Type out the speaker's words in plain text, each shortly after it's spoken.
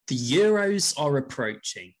The Euros are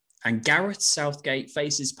approaching, and Gareth Southgate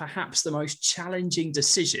faces perhaps the most challenging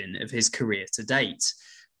decision of his career to date.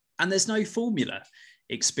 And there's no formula.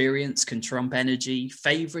 Experience can trump energy,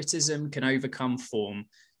 favouritism can overcome form,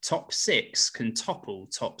 top six can topple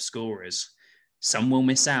top scorers. Some will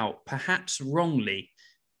miss out, perhaps wrongly,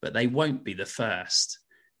 but they won't be the first.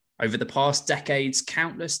 Over the past decades,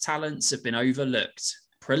 countless talents have been overlooked,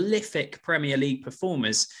 prolific Premier League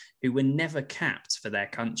performers who were never capped for their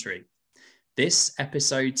country. This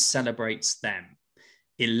episode celebrates them,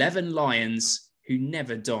 11 Lions who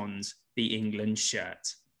never donned the England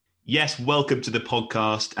shirt. Yes, welcome to the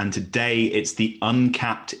podcast. And today it's the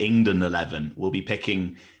Uncapped England 11. We'll be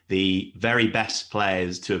picking the very best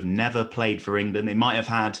players to have never played for England. They might have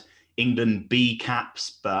had England B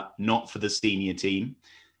caps, but not for the senior team.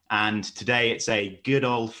 And today it's a good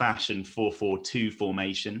old-fashioned 4-4-2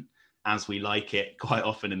 formation, as we like it quite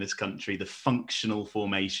often in this country, the functional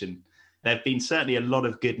formation. There have been certainly a lot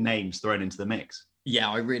of good names thrown into the mix. Yeah,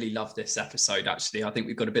 I really love this episode, actually. I think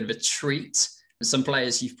we've got a bit of a treat. Some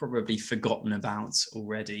players you've probably forgotten about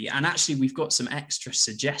already. And actually, we've got some extra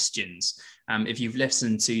suggestions. If you've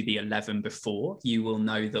listened to the 11 before, you will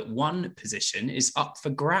know that one position is up for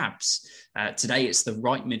grabs. Today, it's the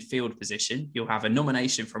right midfield position. You'll have a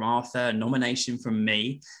nomination from Arthur, a nomination from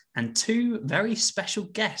me, and two very special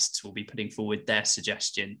guests will be putting forward their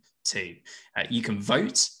suggestion too. You can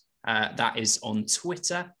vote. That is on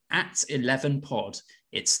Twitter at 11pod.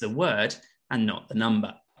 It's the word and not the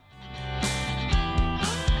number.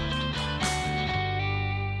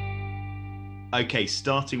 Okay,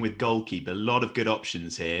 starting with goalkeeper, a lot of good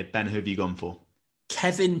options here. Ben, who have you gone for?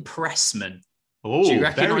 Kevin Pressman. Oh, do you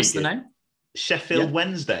recognise the name? Sheffield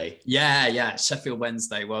Wednesday. Yeah, Sheffield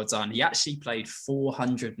Wednesday. Well done. He actually played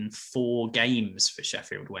 404 games for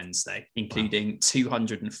Sheffield Wednesday, including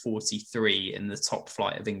 243 in the top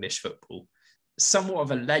flight of English football. Somewhat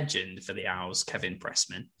of a legend for the Owls, Kevin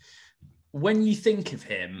Pressman. When you think of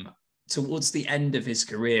him towards the end of his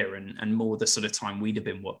career and more the sort of time we'd have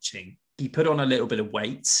been watching, he put on a little bit of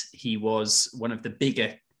weight. He was one of the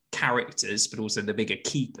bigger characters, but also the bigger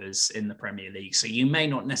keepers in the Premier League. So you may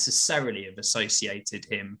not necessarily have associated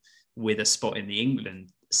him with a spot in the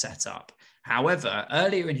England setup. However,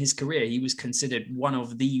 earlier in his career, he was considered one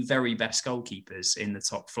of the very best goalkeepers in the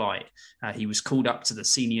top flight. He was called up to the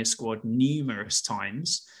senior squad numerous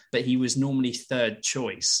times, but he was normally third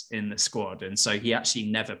choice in the squad. And so he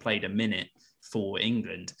actually never played a minute for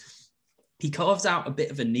England. He carved out a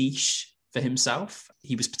bit of a niche for himself.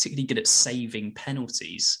 He was particularly good at saving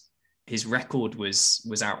penalties. His record was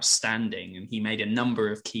outstanding, and he made a number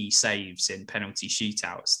of key saves in penalty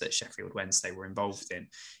shootouts that Sheffield Wednesday were involved in.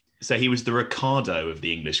 So he was the Ricardo of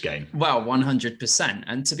the English game. Well, 100%.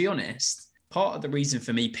 And to be honest, part of the reason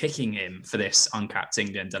for me picking him for this Uncapped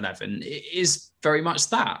England 11 is very much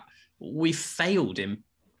that. We failed in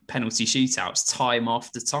penalty shootouts time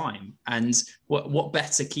after time. And what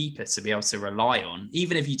better keeper to be able to rely on,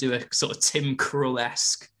 even if you do a sort of Tim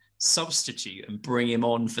Krul-esque substitute and bring him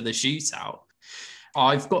on for the shootout.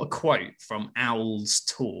 I've got a quote from Owls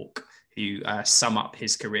Talk, who sum up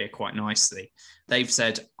his career quite nicely. They've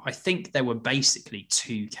said, "I think there were basically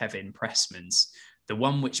two Kevin Pressmans. The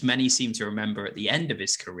one which many seem to remember at the end of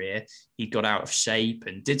his career, he got out of shape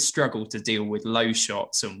and did struggle to deal with low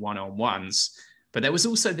shots and one-on-ones. But there was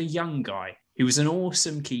also the young guy who was an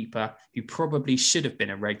awesome keeper who probably should have been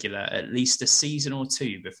a regular at least a season or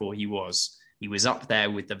two before he was. He was up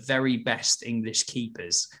there with the very best English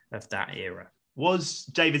keepers of that era." Was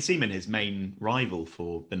David Seaman his main rival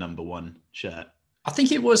for the number one shirt? I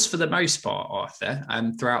think it was for the most part, Arthur.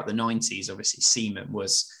 Throughout the 90s, obviously, Seaman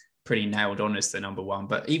was pretty nailed on as the number one.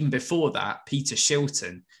 But even before that, Peter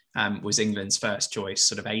Shilton was England's first choice,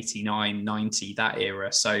 sort of 89, 90, that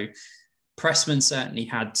era. So Pressman certainly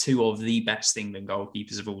had two of the best England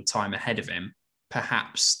goalkeepers of all time ahead of him.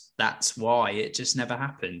 Perhaps that's why it just never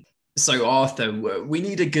happened. So, Arthur, we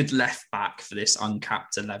need a good left back for this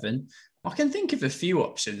Uncapped 11. I can think of a few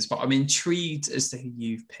options, but I'm intrigued as to who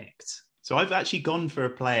you've picked. So I've actually gone for a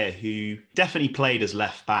player who definitely played as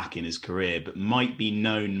left back in his career, but might be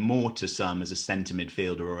known more to some as a centre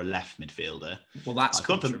midfielder or a left midfielder. Well, that's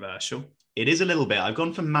controversial. It is a little bit. I've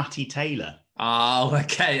gone for Matty Taylor. Oh,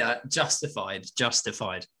 okay. Justified.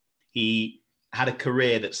 He had a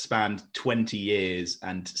career that spanned 20 years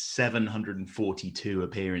and 742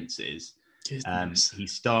 appearances. He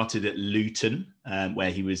started at Luton,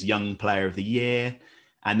 where he was Young Player of the Year.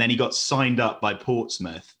 And then he got signed up by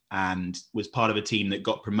Portsmouth and was part of a team that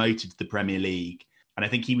got promoted to the Premier League. And I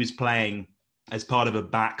think he was playing as part of a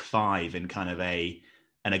back five in kind of a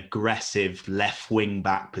an aggressive left wing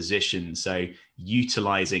back position. So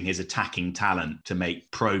utilising his attacking talent to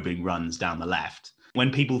make probing runs down the left.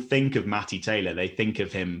 When people think of Matty Taylor, they think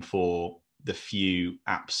of him for the few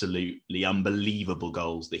absolutely unbelievable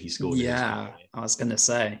goals that he scored. Yeah, I was going to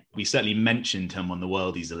say. We certainly mentioned him on the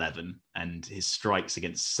Worldies 11, and his strikes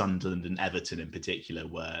against Sunderland and Everton in particular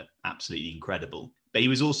were absolutely incredible. But he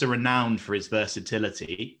was also renowned for his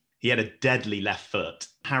versatility. He had a deadly left foot.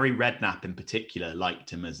 Harry Redknapp in particular liked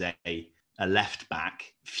him as a left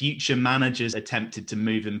back. Future managers attempted to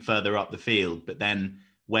move him further up the field, but then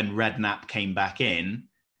when Redknapp came back in,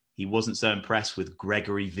 he wasn't so impressed with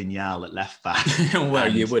Gregory Vignal at left back.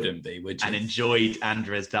 Well, you wouldn't be, would you? And enjoyed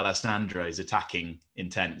Andres D'Alessandro's attacking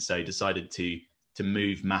intent, so decided to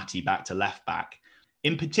move Matty back to left back.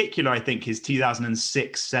 In particular, I think his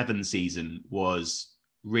 2006-07 season was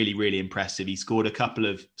really, really impressive. He scored a couple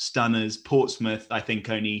of stunners. Portsmouth, I think,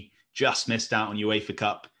 only just missed out on UEFA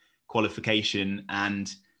Cup qualification,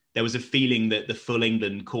 and there was a feeling that the full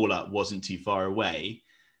England call-up wasn't too far away.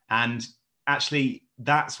 And actually,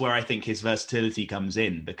 that's where I think his versatility comes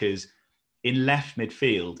in, because in left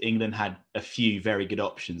midfield, England had a few very good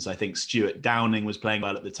options. I think Stuart Downing was playing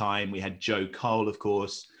well at the time. We had Joe Cole, of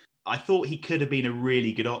course. I thought he could have been a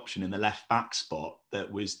really good option in the left back spot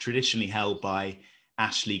that was traditionally held by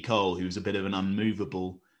Ashley Cole, who was a bit of an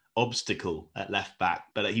unmovable obstacle at left back,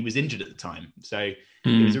 but he was injured at the time. So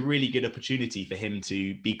it was a really good opportunity for him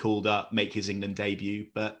to be called up, make his England debut,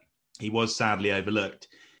 but he was sadly overlooked.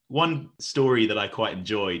 One story that I quite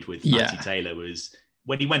enjoyed with Matty Taylor was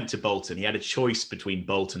when he went to Bolton, he had a choice between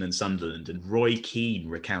Bolton and Sunderland, and Roy Keane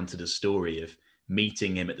recounted a story of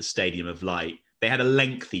meeting him at the Stadium of Light. They had a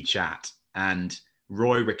lengthy chat, and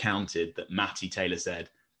Roy recounted that Matty Taylor said,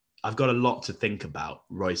 "I've got a lot to think about."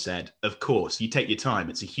 Roy said, "Of course, you take your time.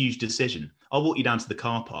 It's a huge decision. I'll walk you down to the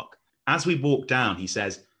car park." As we walked down, he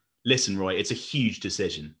says, "Listen, Roy, it's a huge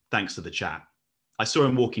decision. Thanks for the chat." I saw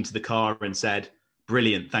him walking to the car and said,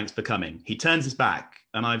 "Brilliant, thanks for coming." He turns his back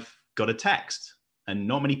and I've got a text, and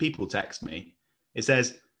not many people text me. It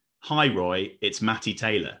says, "Hi, Roy, it's Matty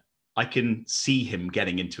Taylor." I can see him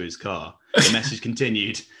getting into his car. The message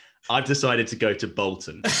continued, "I've decided to go to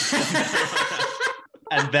Bolton."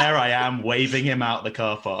 And there I am waving him out the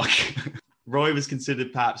car park. Roy was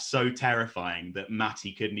considered perhaps so terrifying that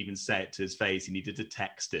Matty couldn't even say it to his face. He needed to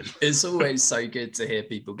text him. It's always so good to hear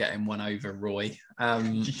people getting one over Roy.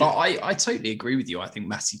 But I totally agree with you. I think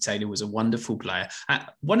Matty Taylor was a wonderful player.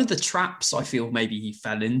 One of the traps I feel maybe he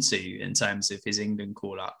fell into in terms of his England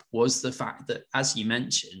call-up was the fact that, as you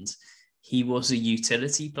mentioned, he was a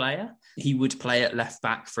utility player. He would play at left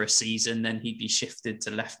back for a season, then he'd be shifted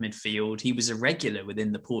to left midfield. He was a regular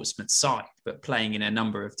within the Portsmouth side, but playing in a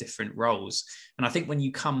number of different roles. And I think when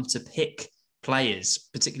you come to pick players,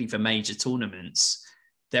 particularly for major tournaments,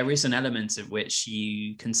 there is an element of which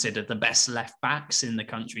you consider the best left backs in the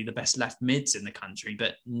country, the best left mids in the country,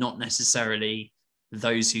 but not necessarily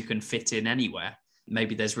those who can fit in anywhere.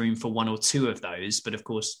 Maybe there's room for one or two of those, but of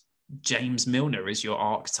course, James Milner is your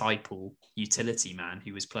archetypal utility man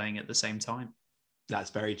who was playing at the same time.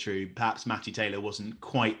 That's very true. Perhaps Matty Taylor wasn't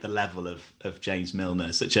quite the level of James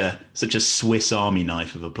Milner, such a Swiss Army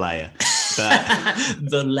knife of a player. But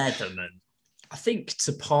the Leatherman. I think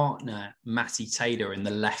to partner Matty Taylor in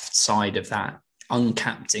the left side of that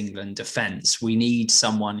uncapped England defence, we need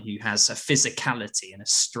someone who has a physicality and a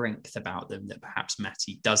strength about them that perhaps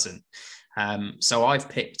Matty doesn't. So I've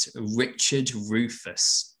picked Richard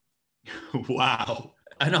Rufus. Wow.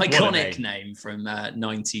 An iconic name from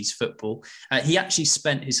 90s football. He actually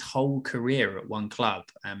spent his whole career at one club.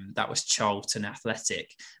 That was Charlton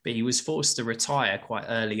Athletic. But he was forced to retire quite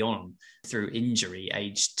early on through injury,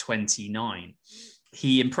 aged 29.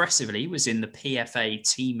 He impressively was in the PFA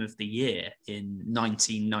Team of the Year in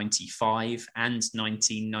 1995 and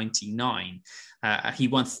 1999. He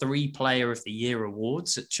won 3 Player of the Year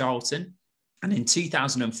awards at Charlton. And in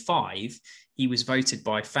 2005, he was voted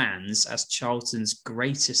by fans as Charlton's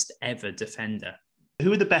greatest ever defender.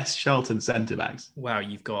 Who are the best Charlton centre-backs? Well,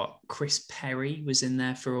 you've got Chris Perry was in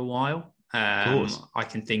there for a while. Of course. I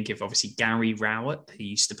can think of, obviously, Gary Rowett, who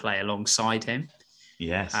used to play alongside him.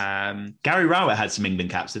 Yes. Gary Rowett had some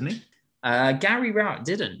England caps, didn't he? Gary Rowett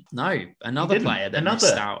didn't. No, another player that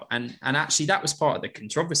missed out. And actually, that was part of the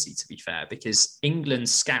controversy, to be fair, because England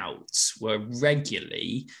scouts were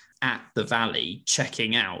regularly at the Valley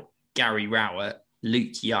checking out Gary Rowett,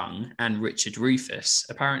 Luke Young and Richard Rufus.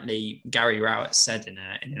 Apparently, Gary Rowett said in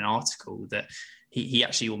an article that he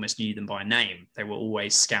actually almost knew them by name. They were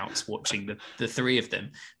always scouts watching the three of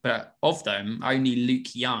them. But of them, only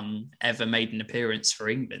Luke Young ever made an appearance for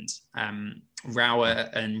England.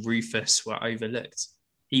 Rowett and Rufus were overlooked.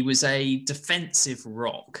 He was a defensive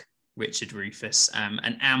rock, Richard Rufus,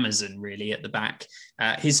 an Amazon really at the back.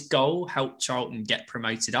 His goal helped Charlton get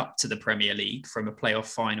promoted up to the Premier League from a playoff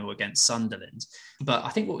final against Sunderland. But I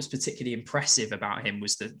think what was particularly impressive about him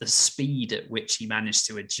was the speed at which he managed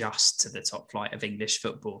to adjust to the top flight of English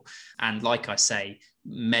football. And like I say,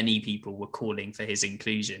 many people were calling for his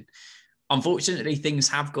inclusion. Unfortunately, things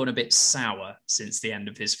have gone a bit sour since the end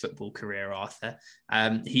of his football career, Arthur.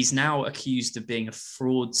 He's now accused of being a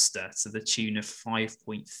fraudster to the tune of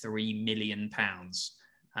 £5.3 million.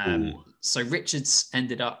 So Richards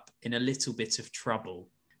ended up in a little bit of trouble.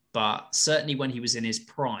 But certainly when he was in his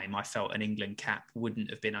prime, I felt an England cap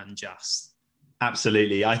wouldn't have been unjust.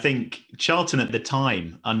 Absolutely. I think Charlton at the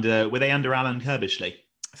time, were they under Alan Kirbishley?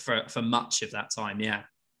 For much of that time, yeah.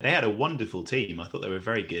 They had a wonderful team. I thought they were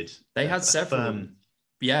very good. They had several,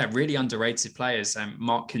 really underrated players.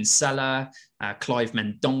 Mark Kinsella, Clive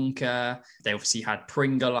Mendonca. They obviously had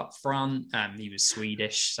Pringle up front. He was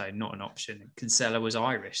Swedish, so not an option. Kinsella was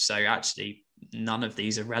Irish. So actually, none of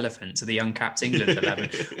these are relevant to the Uncapped England 11.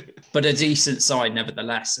 But a decent side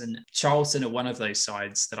nevertheless. And Charlton are one of those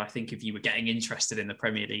sides that I think if you were getting interested in the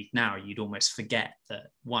Premier League now, you'd almost forget that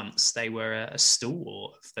once they were a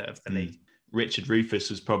stalwart of the league. Richard Rufus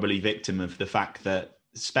was probably victim of the fact that,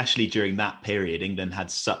 especially during that period, England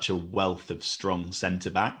had such a wealth of strong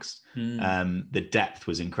centre-backs. The depth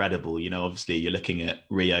was incredible. You know, obviously you're looking at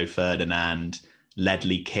Rio Ferdinand,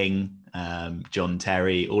 Ledley King, John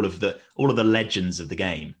Terry, all of the legends of the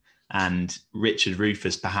game. And Richard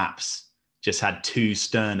Rufus perhaps just had too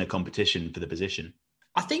stern a competition for the position.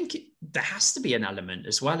 I think there has to be an element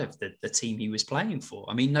as well of the team he was playing for.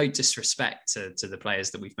 I mean, no disrespect to the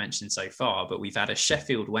players that we've mentioned so far, but we've had a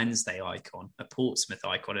Sheffield Wednesday icon, a Portsmouth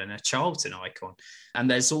icon, and a Charlton icon.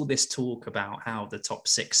 And there's all this talk about how the top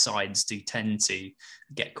six sides do tend to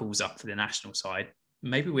get calls up for the national side.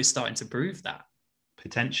 Maybe we're starting to prove that.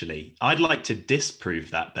 Potentially. I'd like to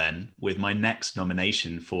disprove that, Ben, with my next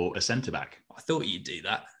nomination for a centre-back. I thought you'd do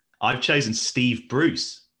that. I've chosen Steve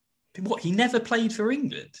Bruce. What, he never played for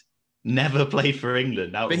England? Never played for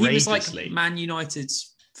England, outrageously. But he was like Man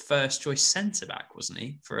United's first choice centre-back, wasn't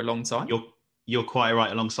he, for a long time? You're quite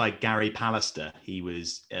right, alongside Gary Pallister. He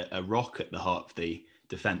was a rock at the heart of the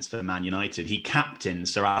defence for Man United. He captained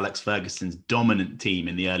Sir Alex Ferguson's dominant team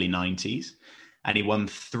in the early 90s, and he won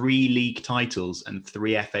 3 league titles and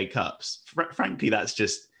 3 FA Cups. Frankly, that's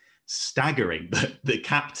just staggering that the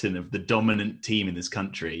captain of the dominant team in this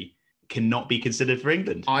country cannot be considered for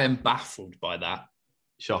England. I am baffled by that.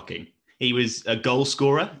 Shocking. He was a goal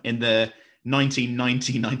scorer in the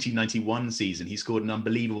 1990-1991 season. He scored an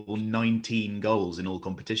unbelievable 19 goals in all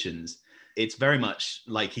competitions. It's very much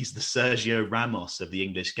like he's the Sergio Ramos of the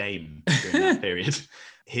English game during that period.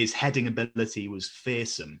 His heading ability was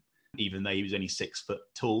fearsome, even though he was only 6 foot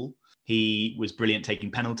tall. He was brilliant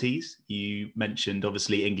taking penalties. You mentioned,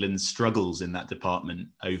 obviously, England's struggles in that department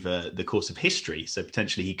over the course of history. So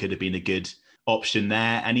potentially he could have been a good option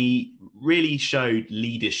there. And he really showed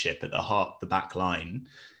leadership at the heart of the back line.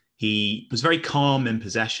 He was very calm in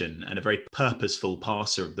possession and a very purposeful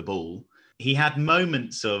passer of the ball. He had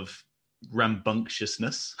moments of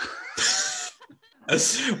rambunctiousness.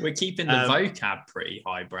 We're keeping the vocab pretty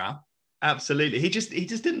highbrow. Absolutely. He just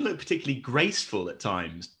didn't look particularly graceful at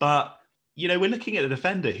times. But, you know, we're looking at a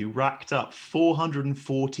defender who racked up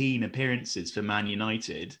 414 appearances for Man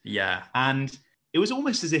United. Yeah. And it was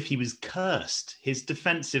almost as if he was cursed. His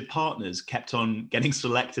defensive partners kept on getting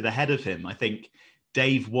selected ahead of him. I think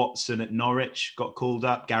Dave Watson at Norwich got called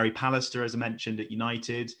up. Gary Pallister, as I mentioned, at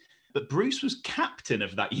United. But Bruce was captain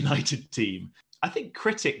of that United team. I think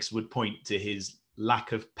critics would point to his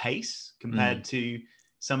lack of pace compared to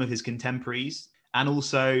some of his contemporaries. And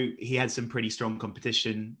also he had some pretty strong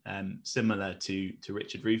competition, similar to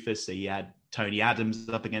Richard Rufus. So he had Tony Adams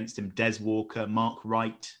up against him, Des Walker, Mark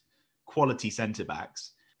Wright, quality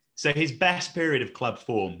centre-backs. So his best period of club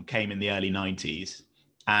form came in the early 90s.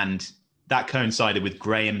 And that coincided with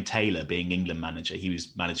Graham Taylor being England manager. He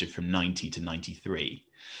was manager from 90 to 93.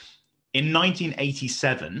 In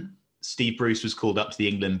 1987, Steve Bruce was called up to the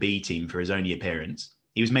England B team for his only appearance.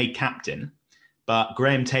 He was made captain. But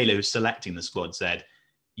Graham Taylor, who's selecting the squad, said,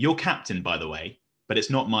 "You're captain, by the way, but it's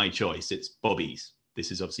not my choice. It's Bobby's."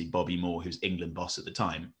 This is obviously Bobby Moore, who's England boss at the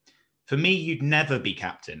time. "For me, you'd never be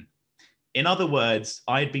captain." In other words,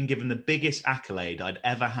 I had been given the biggest accolade I'd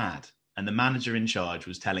ever had. And the manager in charge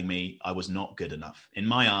was telling me I was not good enough. In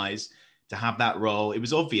my eyes, to have that role, it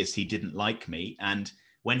was obvious he didn't like me. And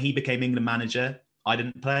when he became England manager, I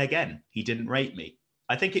didn't play again. He didn't rate me.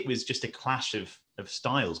 I think it was just a clash of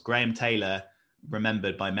styles. Graham Taylor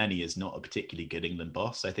remembered by many as not a particularly good England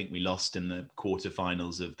boss. I think we lost in the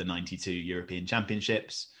quarterfinals of the 92 European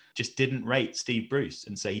Championships. Just didn't rate Steve Bruce,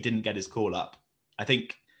 and so he didn't get his call up. I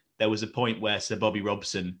think there was a point where Sir Bobby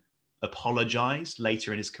Robson apologised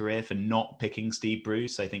later in his career for not picking Steve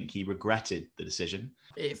Bruce. I think he regretted the decision.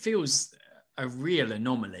 It feels a real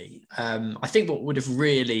anomaly. I think what would have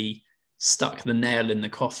really stuck the nail in the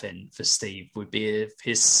coffin for Steve would be if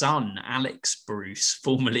his son, Alex Bruce,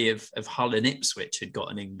 formerly of Hull and Ipswich, had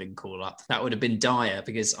got an England call-up. That would have been dire,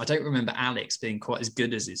 because I don't remember Alex being quite as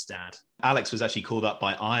good as his dad. Alex was actually called up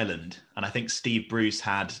by Ireland, and I think Steve Bruce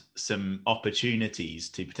had some opportunities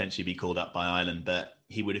to potentially be called up by Ireland, but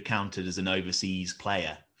he would have counted as an overseas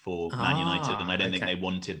player for Man United, and I don't think they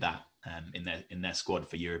wanted that in their squad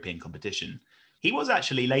for European competition. He was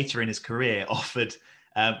actually later in his career offered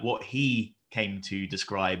what he came to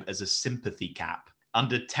describe as a sympathy cap.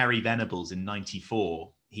 Under Terry Venables in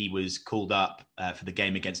 94, he was called up for the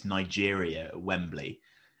game against Nigeria at Wembley.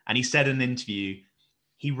 And he said in an interview,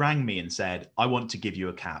 he rang me and said, "I want to give you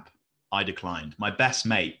a cap." I declined. My best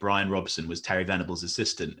mate, Brian Robson, was Terry Venables'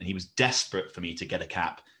 assistant, and he was desperate for me to get a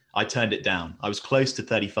cap. I turned it down. I was close to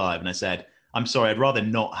 35, and I said, "I'm sorry, I'd rather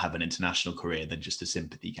not have an international career than just a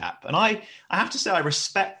sympathy cap." And I have to say, I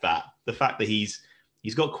respect that, the fact that he's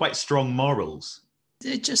got quite strong morals.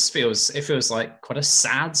 It feels like quite a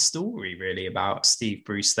sad story, really, about Steve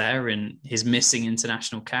Bruce there and his missing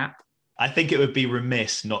international cap. I think it would be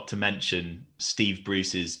remiss not to mention Steve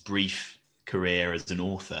Bruce's brief career as an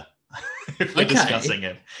author, if we're discussing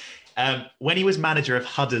him. When he was manager of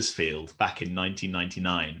Huddersfield back in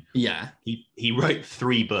 1999, he wrote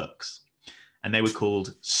 3 books, and they were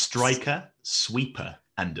called Striker, Sweeper,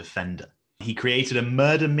 and Defender. He created a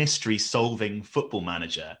murder mystery solving football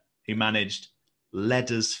manager who managed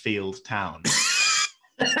Leadersfield Town.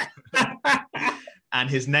 And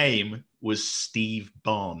his name was Steve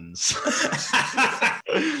Barnes.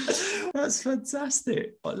 That's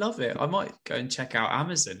fantastic. I love it. I might go and check out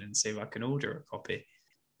Amazon and see if I can order a copy.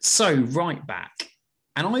 So, right back.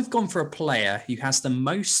 And I've gone for a player who has the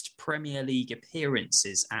most Premier League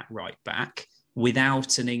appearances at right back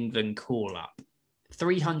without an England call-up.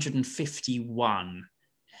 351.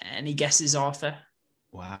 Any guesses, Arthur?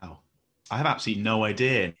 Wow. I have absolutely no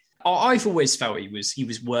idea. I've always felt he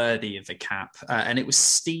was worthy of a cap, and it was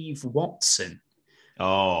Steve Watson.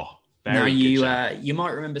 Oh, very good. You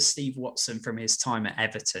might remember Steve Watson from his time at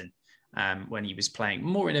Everton, when he was playing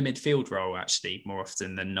more in a midfield role, actually, more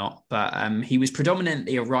often than not. But he was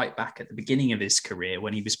predominantly a right back at the beginning of his career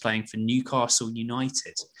when he was playing for Newcastle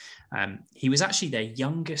United. He was actually their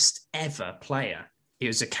youngest ever player. He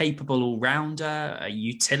was a capable all-rounder, a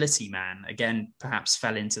utility man. Again, perhaps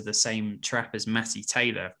fell into the same trap as Matty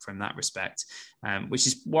Taylor from that respect, which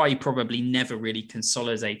is why he probably never really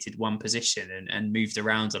consolidated one position and moved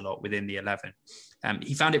around a lot within the 11.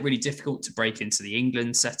 He found it really difficult to break into the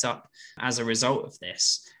England setup as a result of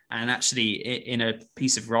this. And actually, in a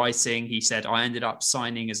piece of writing, he said, "I ended up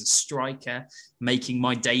signing as a striker, making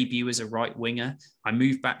my debut as a right winger. I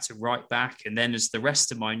moved back to right back. And then, as the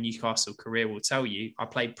rest of my Newcastle career will tell you, I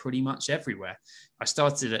played pretty much everywhere. I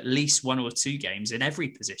started at least 1 or 2 games in every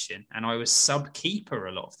position. And I was sub-keeper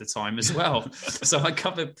a lot of the time as well. So I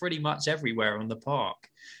covered pretty much everywhere on the park."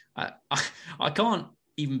 I can't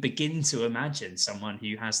even begin to imagine someone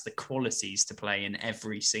who has the qualities to play in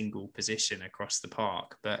every single position across the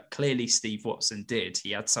park. But clearly Steve Watson did.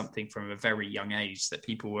 He had something from a very young age that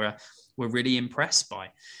people were really impressed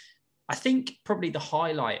by. I think probably the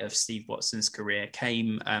highlight of Steve Watson's career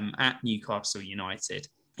came at Newcastle United.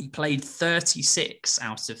 He played 36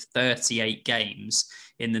 out of 38 games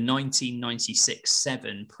in the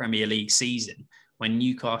 1996-7 Premier League season when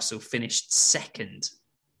Newcastle finished second.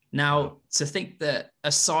 Now, to think that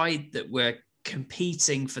a side that were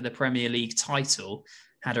competing for the Premier League title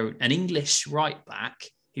had an English right back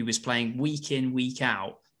who was playing week in, week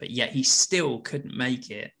out, but yet he still couldn't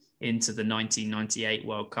make it into the 1998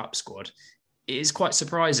 World Cup squad, it is quite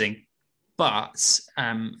surprising. But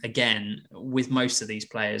again, with most of these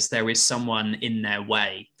players, there is someone in their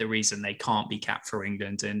way, the reason they can't be capped for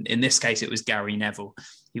England. And in this case, it was Gary Neville.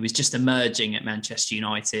 He was just emerging at Manchester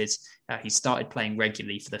United. He started playing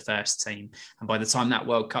regularly for the first team. And by the time that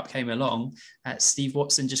World Cup came along, Steve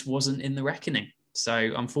Watson just wasn't in the reckoning.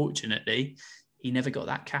 So unfortunately, he never got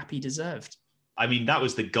that cap he deserved. I mean, that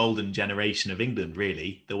was the golden generation of England,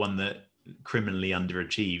 really. The one that criminally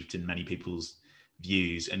underachieved in many people's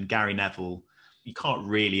views. And Gary Neville, you can't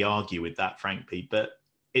really argue with that, frankly. But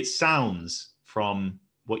it sounds from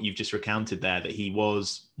what you've just recounted there that he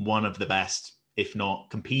was one of the best, if not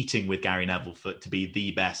competing with Gary Neville to be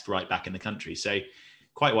the best right back in the country. So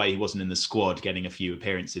quite why he wasn't in the squad. Getting a few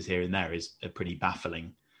appearances here and there is a pretty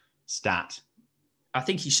baffling stat. I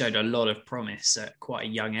think he showed a lot of promise at quite a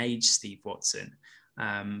young age, Steve Watson.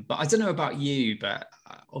 But I don't know about you, but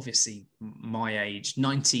obviously my age,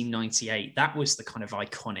 1998, that was the kind of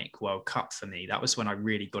iconic World Cup for me. That was when I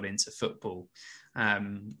really got into football,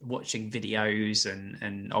 watching videos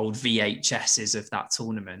and old VHSs of that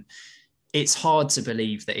tournament. It's hard to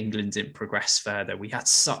believe that England didn't progress further. We had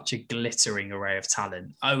such a glittering array of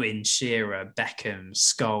talent. Owen, Shearer, Beckham,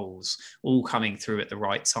 Scholes, all coming through at the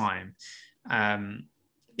right time.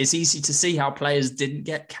 It's easy to see how players didn't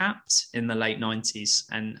get capped in the late 90s,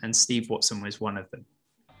 and Steve Watson was one of them.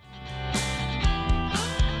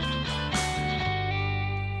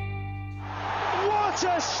 What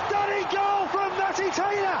a stunning goal from Matty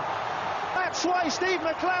Taylor! That's why Steve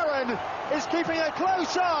McLaren is keeping a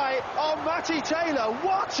close eye on Matty Taylor.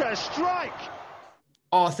 What a strike!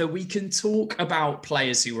 Arthur, we can talk about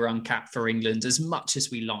players who were uncapped for England as much as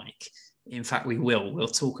we like. In fact, we will. We'll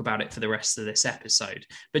talk about it for the rest of this episode.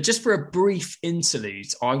 But just for a brief interlude,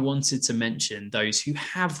 I wanted to mention those who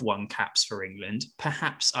have won caps for England,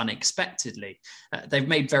 perhaps unexpectedly. They've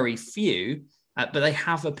made very few, but they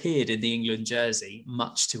have appeared in the England jersey,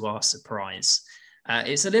 much to our surprise.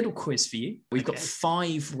 It's a little quiz for you. We've got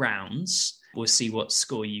 5 rounds. We'll see what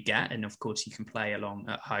score you get. And of course, you can play along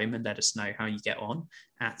at home and let us know how you get on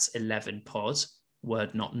at 11pod.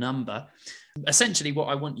 Word, not number. Essentially, what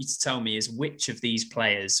I want you to tell me is which of these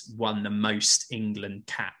players won the most England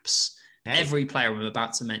caps. Hey. Every player I'm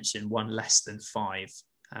about to mention won less than 5,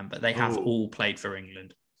 but they have all played for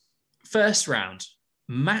England. First round,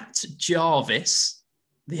 Matt Jarvis,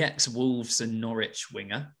 the ex-Wolves and Norwich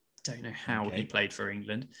winger. Don't know how he played for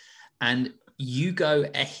England. And Ugo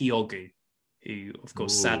Ehiogu, who, of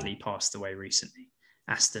course, sadly passed away recently.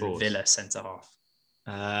 Aston Villa centre-half.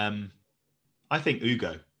 I think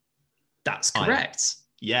Ugo. That's correct.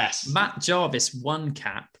 Yes. Matt Jarvis, 1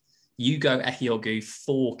 cap. Ugo Ehiogu,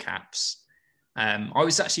 4 caps. I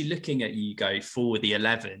was actually looking at Ugo for the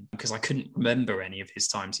 11 because I couldn't remember any of his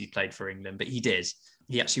times he played for England, but he did.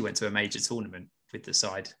 He actually went to a major tournament with the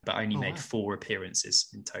side, but only made 4 appearances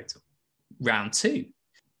in total. Round 2,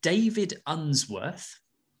 David Unsworth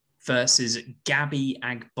versus Gabby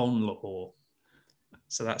Agbonlahor.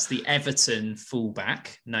 So that's the Everton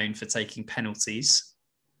fullback known for taking penalties,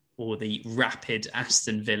 or the rapid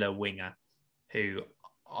Aston Villa winger, who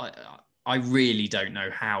I really don't know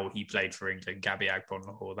how he played for England, Gabby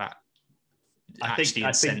Agbonlahor. That actually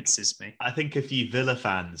incenses me. I think a few Villa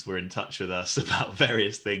fans were in touch with us about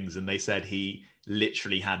various things, and they said he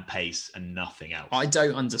literally had pace and nothing else. I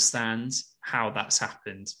don't understand how that's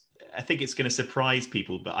happened. I think it's going to surprise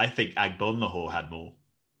people, but I think Agbonlahor had more.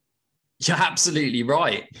 You're absolutely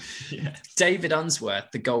right. Yeah. David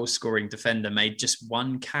Unsworth, the goal-scoring defender, made just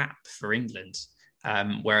 1 cap for England,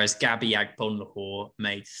 whereas Gabby Agbonlahor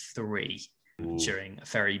made 3 during a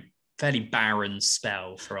fairly barren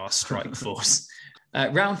spell for our strike force.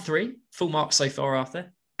 Round 3, full marks so far,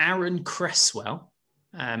 Arthur. Aaron Cresswell,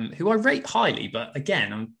 who I rate highly, but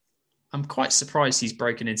again, I'm quite surprised he's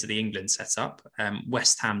broken into the England setup.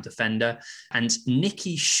 West Ham defender, and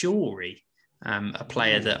Nicky Shorey, a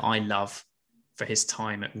player that I love for his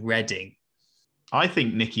time at Reading. I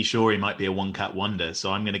think Nicky Shorey might be a 1-cap wonder,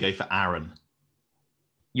 so I'm going to go for Aaron.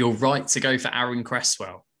 You're right to go for Aaron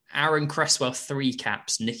Cresswell. Aaron Cresswell, 3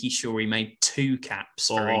 caps. Nicky Shorey made 2 caps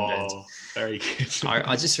for England. Very good.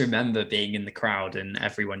 I just remember being in the crowd and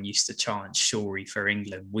everyone used to chant Shorey for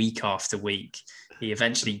England week after week. He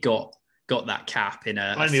eventually got that cap in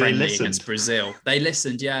a friendly against Brazil. They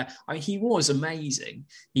listened, yeah. I mean, he was amazing.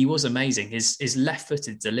 His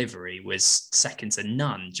left-footed delivery was second to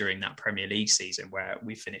none during that Premier League season where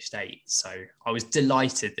we finished 8th. So I was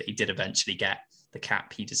delighted that he did eventually get the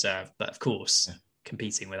cap he deserved. But of course,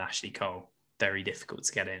 competing with Ashley Cole, very difficult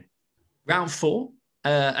to get in. Round 4,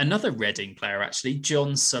 another Reading player, actually,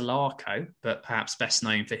 John Solarco, but perhaps best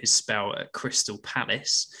known for his spell at Crystal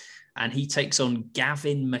Palace. And he takes on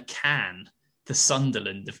Gavin McCann, the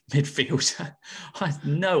Sunderland midfielder. I had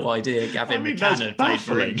no idea Gavin McCann had played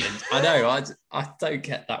for England. I know, I don't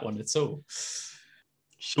get that one at all.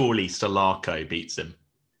 Surely Solarco beats him.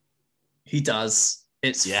 He does.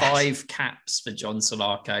 It's 5 caps for John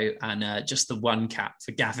Solarco and just the 1 cap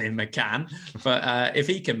for Gavin McCann. But if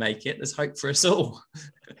he can make it, there's hope for us all.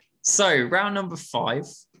 So round number 5,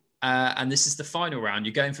 and this is the final round.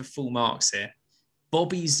 You're going for full marks here.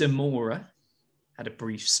 Bobby Zamora had a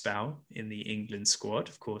brief spell in the England squad.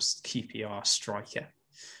 Of course, QPR striker,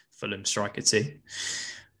 Fulham striker too.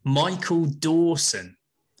 Michael Dawson,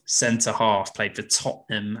 centre-half, played for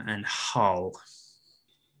Tottenham and Hull.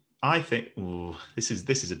 I think this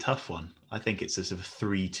is a tough one. I think it's a sort of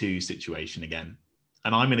 3-2 situation again.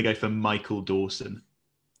 And I'm going to go for Michael Dawson.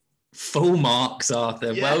 Full marks,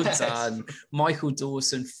 Arthur. Yes. Well done. Michael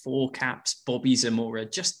Dawson, 4 caps. Bobby Zamora,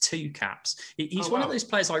 just 2 caps. He's one of those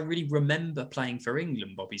players I really remember playing for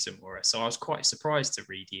England, Bobby Zamora. So I was quite surprised to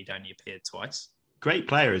read he'd only appeared twice. Great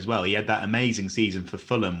player as well. He had that amazing season for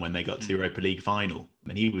Fulham when they got to the Europa League final.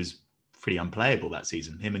 And he was pretty unplayable that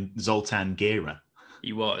season. Him and Zoltan Gera.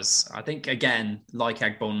 He was. I think, again, like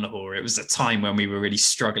Agbonlahor, it was a time when we were really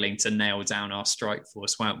struggling to nail down our strike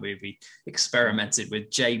force, weren't we? We experimented with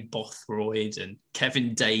Jay Bothroyd and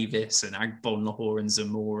Kevin Davis and Agbonlahor and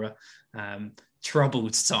Zamora.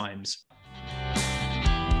 Troubled times.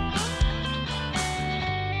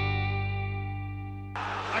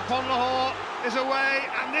 Agbonlahor is away,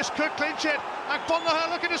 and this could clinch it. Agbonlahor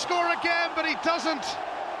looking to score again, but he doesn't.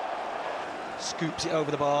 Scoops it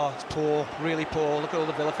over the bar. It's poor, really poor. Look at all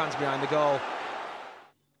the Villa fans behind the goal.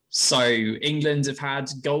 So England have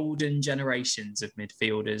had golden generations of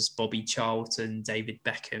midfielders: Bobby Charlton, David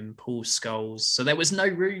Beckham, Paul Scholes. So there was no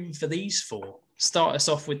room for these 4. Start us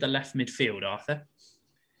off with the left midfield, Arthur.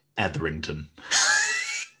 Etherington.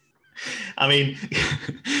 I mean,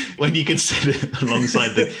 when you consider alongside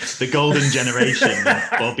the golden generation,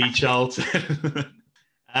 Bobby Charlton.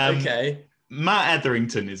 Okay. Matt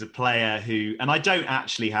Etherington is a player who, and I don't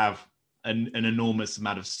actually have an enormous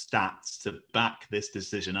amount of stats to back this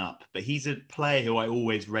decision up, but he's a player who I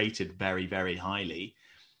always rated very, very highly.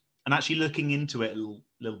 And actually looking into it a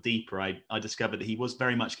little deeper, I discovered that he was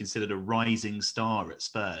very much considered a rising star at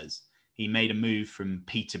Spurs. He made a move from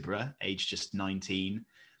Peterborough, aged just 19,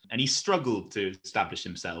 and he struggled to establish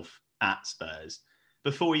himself at Spurs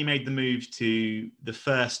before he made the move to the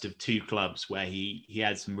first of 2 clubs where he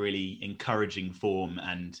had some really encouraging form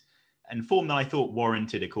and form that I thought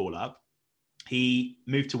warranted a call-up. He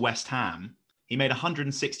moved to West Ham. He made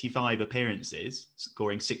 165 appearances,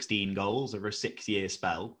 scoring 16 goals over a 6-year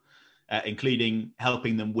spell, including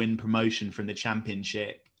helping them win promotion from the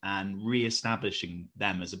Championship and re-establishing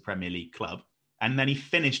them as a Premier League club. And then he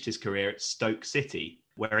finished his career at Stoke City,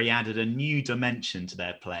 where he added a new dimension to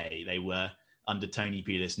their play. They were, under Tony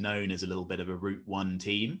Pulis, known as a little bit of a Route 1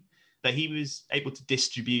 team, but he was able to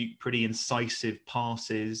distribute pretty incisive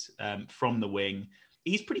passes from the wing.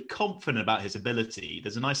 He's pretty confident about his ability.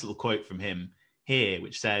 There's a nice little quote from him here,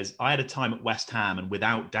 which says, "I had a time at West Ham and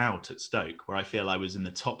without doubt at Stoke, where I feel I was in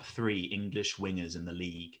the top 3 English wingers in the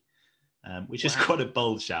league," which is quite a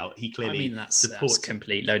bold shout. He clearly that's a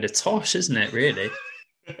complete load of tosh, isn't it, really?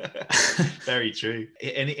 Very true.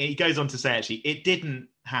 And he goes on to say, actually, it didn't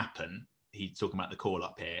happen. He's talking about the call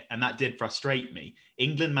up here. And that did frustrate me.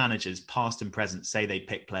 England managers, past and present, say they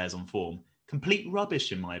pick players on form. Complete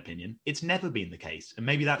rubbish, in my opinion. It's never been the case. And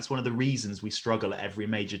maybe that's one of the reasons we struggle at every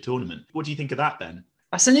major tournament. What do you think of that, Ben?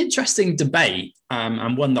 That's an interesting debate,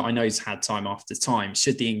 and one that I know has had time after time.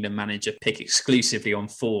 Should the England manager pick exclusively on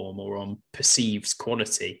form or on perceived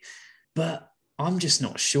quality? But I'm just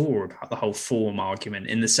not sure about the whole form argument,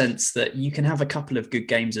 in the sense that you can have a couple of good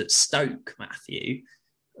games at Stoke, Matthew,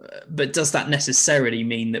 but does that necessarily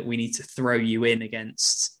mean that we need to throw you in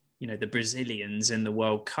against, the Brazilians in the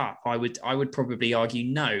World Cup? I would probably argue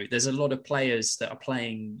no. There's a lot of players that are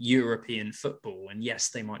playing European football, and yes,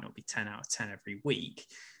 they might not be 10 out of 10 every week,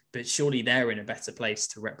 but surely they're in a better place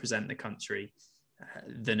to represent the country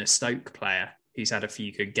than a Stoke player who's had a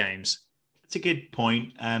few good games. It's a good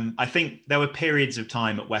point. I think there were periods of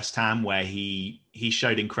time at West Ham where he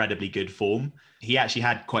showed incredibly good form. He actually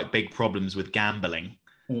had quite big problems with gambling,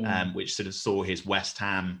 which sort of saw his West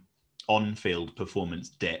Ham on-field performance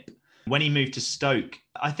dip. When he moved to Stoke,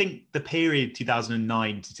 I think the period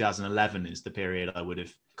 2009 to 2011 is the period I would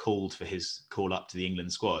have called for his call up to the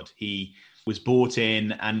England squad. He was brought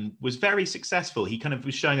in and was very successful. He kind of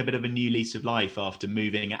was showing a bit of a new lease of life after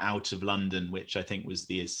moving out of London, which I think was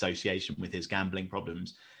the association with his gambling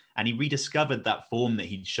problems. And he rediscovered that form that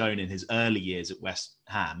he'd shown in his early years at West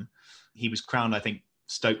Ham. He was crowned, I think,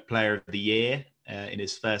 Stoke Player of the Year in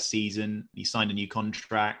his first season. He signed a new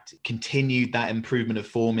contract, continued that improvement of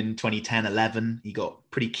form in 2010-11. He got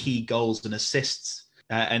pretty key goals and assists.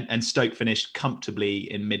 And Stoke finished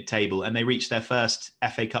comfortably in mid-table, and they reached their first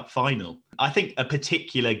FA Cup final. I think a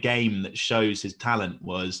particular game that shows his talent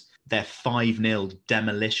was their 5-0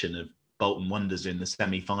 demolition of Bolton Wanderers in the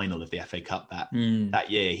semi-final of the FA Cup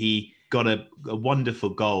that year. He got a wonderful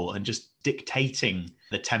goal and just dictating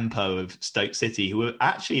the tempo of Stoke City, who were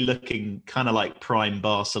actually looking kind of like prime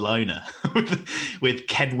Barcelona with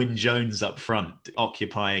Kenwyne Jones up front,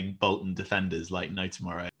 occupying Bolton defenders like no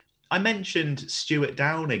tomorrow. I mentioned Stuart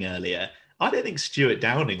Downing earlier. I don't think Stuart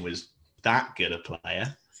Downing was that good a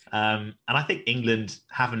player. And I think England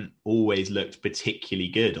haven't always looked particularly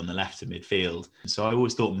good on the left of midfield. So I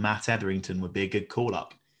always thought Matt Etherington would be a good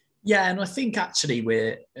call-up. Yeah, and I think actually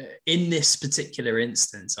we're in this particular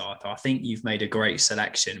instance, Arthur, I think you've made a great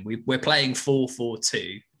selection. We're playing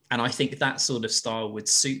 4-4-2, and I think that sort of style would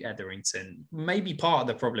suit Etherington. Maybe part of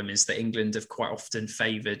the problem is that England have quite often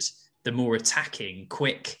favoured the more attacking,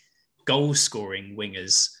 quick, goal-scoring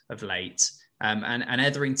wingers of late. And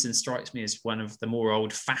Etherington strikes me as one of the more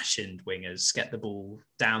old-fashioned wingers. Get the ball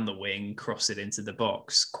down the wing, cross it into the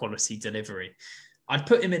box, quality delivery. I'd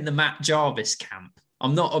put him in the Matt Jarvis camp.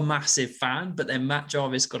 I'm not a massive fan, but then Matt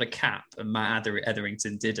Jarvis got a cap and Matt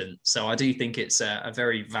Etherington didn't. So I do think it's a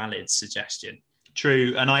very valid suggestion.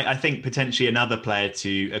 True. And I think potentially another player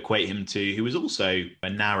to equate him to, who was also a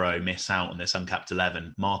narrow miss out on this Uncapped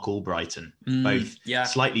 11, Mark Albrighton. Both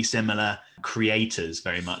slightly similar creators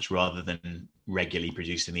very much rather than regularly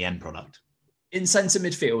producing the end product. In centre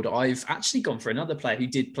midfield, I've actually gone for another player who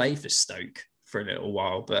did play for Stoke for a little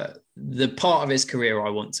while, but the part of his career I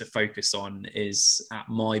want to focus on is at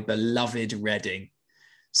my beloved Reading,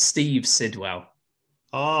 Steve Sidwell.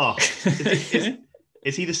 Oh,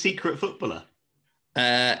 is he the secret footballer?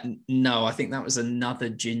 No, I think that was another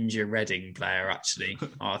ginger Reading player, actually,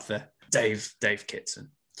 Arthur. Dave Kitson.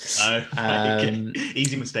 Oh,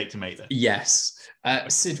 easy mistake to make there. Yes.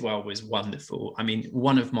 Sidwell was wonderful. I mean,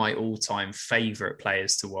 one of my all-time favourite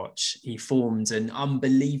players to watch. He formed an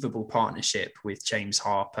unbelievable partnership with James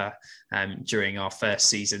Harper during our first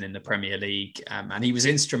season in the Premier League. And he was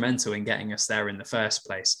instrumental in getting us there in the first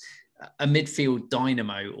place. A midfield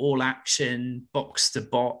dynamo, all action, box to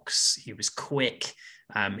box. He was quick.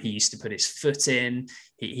 He used to put his foot in.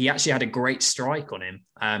 He actually had a great strike on him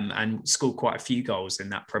and scored quite a few goals in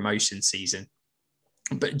that promotion season.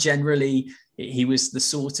 But generally, he was the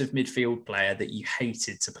sort of midfield player that you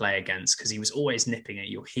hated to play against because he was always nipping at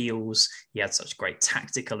your heels. He had such great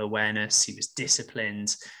tactical awareness. He was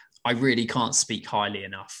disciplined. I really can't speak highly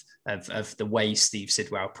enough of the way Steve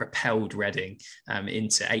Sidwell propelled Reading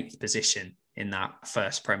into 8th position in that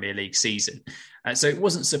first Premier League season. So it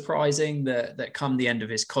wasn't surprising that come the end of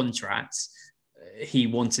his contract, he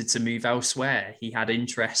wanted to move elsewhere. He had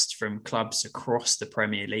interest from clubs across the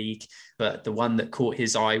Premier League, but the one that caught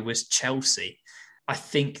his eye was Chelsea. I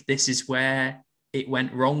think this is where it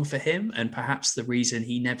went wrong for him and perhaps the reason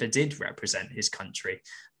he never did represent his country.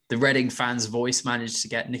 The Reading fans' voice managed to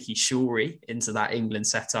get Nicky Shorey into that England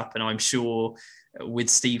setup, and I'm sure with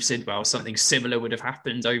Steve Sidwell, something similar would have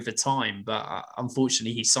happened over time. But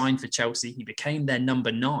unfortunately, he signed for Chelsea. He became their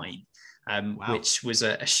number 9, which was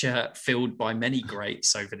a shirt filled by many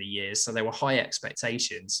greats over the years. So there were high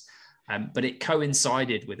expectations. But it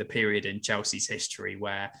coincided with a period in Chelsea's history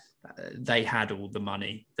where they had all the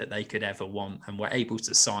money that they could ever want and were able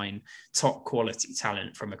to sign top quality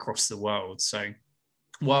talent from across the world. So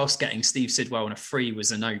whilst getting Steve Sidwell on a free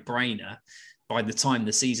was a no-brainer, by the time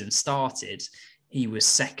the season started, he was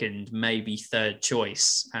second, maybe third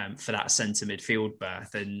choice for that centre midfield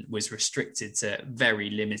berth and was restricted to very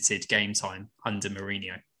limited game time under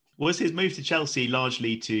Mourinho. Was his move to Chelsea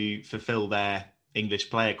largely to fulfil their English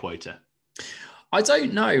player quota? I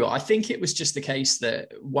don't know. I think it was just the case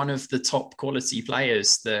that one of the top quality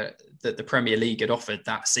players that the Premier League had offered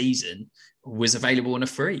that season was available on a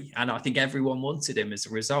free. And I think everyone wanted him as a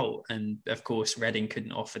result. And of course, Reading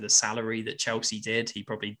couldn't offer the salary that Chelsea did. He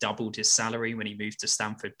probably doubled his salary when he moved to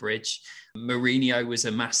Stamford Bridge. Mourinho was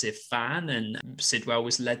a massive fan and Sidwell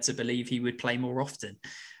was led to believe he would play more often.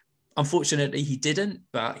 Unfortunately, he didn't,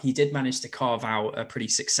 but he did manage to carve out a pretty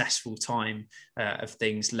successful time of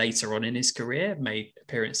things later on in his career, made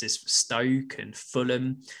appearances for Stoke and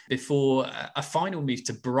Fulham before a final move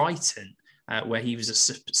to Brighton, where he was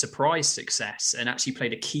a surprise success and actually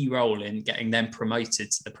played a key role in getting them promoted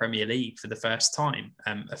to the Premier League for the first time,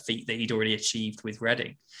 a feat that he'd already achieved with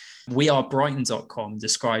Reading. WeAreBrighton.com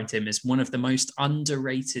described him as one of the most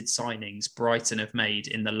underrated signings Brighton have made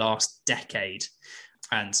in the last decade.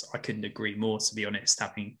 And I couldn't agree more, to be honest,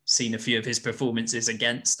 having seen a few of his performances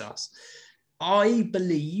against us. I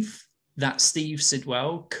believe that Steve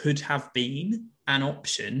Sidwell could have been an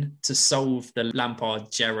option to solve the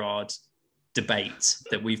Lampard-Gerrard debate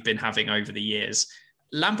that we've been having over the years.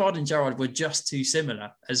 Lampard and Gerrard were just too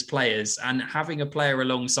similar as players, and having a player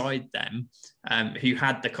alongside them who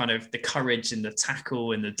had the kind of the courage and the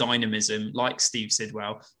tackle and the dynamism like Steve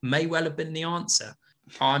Sidwell may well have been the answer.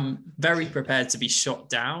 I'm very prepared to be shot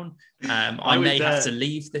down. I may have to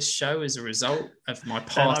leave this show as a result of my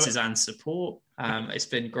partisan support. It's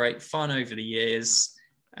been great fun over the years.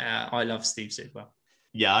 I love Steve Sidwell.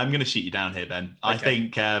 Yeah, I'm going to shoot you down here, Ben. Okay. I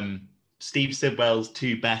think Steve Sidwell's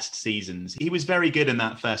two best seasons. He was very good in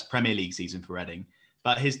that first Premier League season for Reading,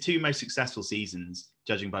 but his two most successful seasons,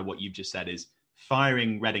 judging by what you've just said, is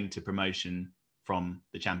firing Reading to promotion from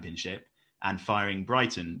the Championship and firing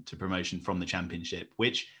Brighton to promotion from the Championship,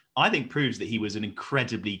 which I think proves that he was an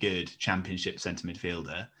incredibly good Championship centre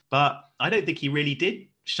midfielder. But I don't think he really did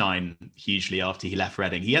shine hugely after he left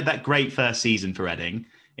Reading. He had that great first season for Reading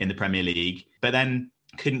in the Premier League, but then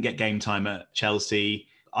couldn't get game time at Chelsea.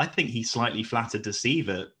 I think he slightly flattered deceive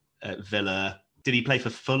at Villa. Did he play for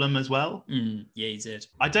Fulham as well? Yeah, he did.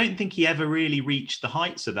 I don't think he ever really reached the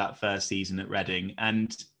heights of that first season at Reading.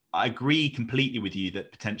 And I agree completely with you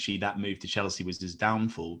that potentially that move to Chelsea was his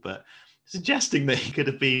downfall. But suggesting that he could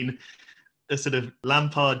have been a sort of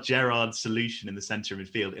Lampard-Gerrard solution in the centre of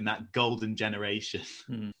midfield in that golden generation,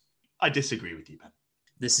 I disagree with you, Ben.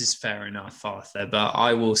 This is fair enough, Arthur, but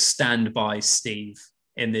I will stand by Steve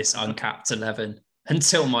in this Uncapped 11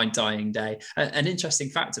 until my dying day. An interesting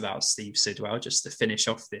fact about Steve Sidwell, just to finish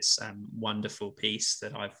off this wonderful piece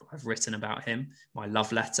that I've written about him, my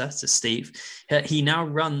love letter to Steve. He now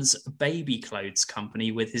runs a baby clothes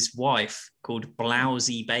company with his wife called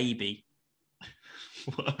Blousy Baby.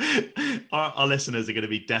 Our listeners are going to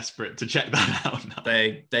be desperate to check that out now.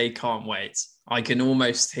 They can't wait. I can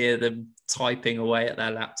almost hear them typing away at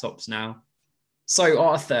their laptops now. So,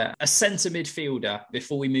 Arthur, a centre midfielder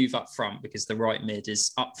before we move up front, because the right mid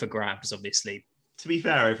is up for grabs, obviously. To be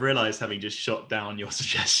fair, I've realised, having just shot down your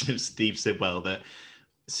suggestion of Steve Sidwell, that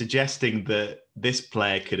suggesting that this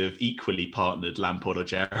player could have equally partnered Lampard or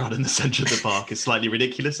Gerrard in the centre of the park is slightly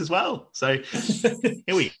ridiculous as well. So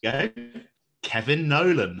here we go. Kevin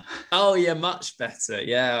Nolan. Oh, yeah, much better.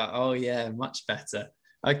 Yeah. Oh, yeah, much better.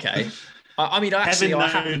 Okay. I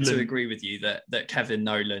happen to agree with you that Kevin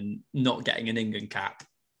Nolan not getting an England cap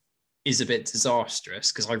is a bit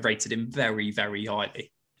disastrous, because I rated him very, very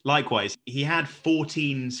highly. Likewise, he had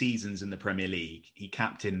 14 seasons in the Premier League. He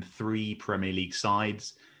captained 3 Premier League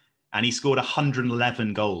sides, and he scored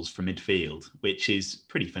 111 goals from midfield, which is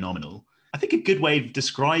pretty phenomenal. I think a good way of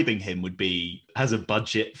describing him would be as a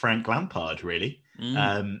budget Frank Lampard, really.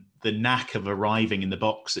 The knack of arriving in the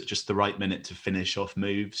box at just the right minute to finish off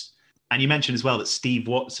moves. And you mentioned as well that Steve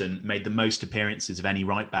Watson made the most appearances of any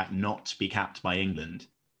right-back not to be capped by England.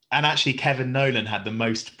 And actually, Kevin Nolan had the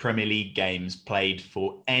most Premier League games played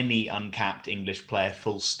for any uncapped English player,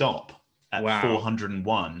 full stop, at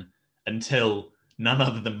 401, until none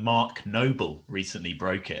other than Mark Noble recently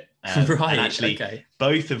broke it. Right, and actually,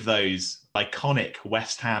 both of those iconic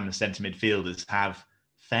West Ham centre midfielders have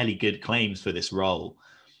fairly good claims for this role.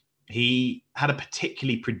 He had a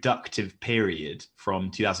particularly productive period from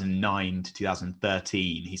 2009 to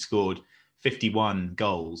 2013. He scored 51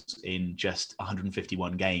 goals in just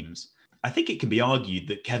 151 games. I think it can be argued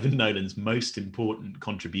that Kevin Nolan's most important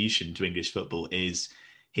contribution to English football is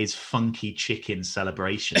his funky chicken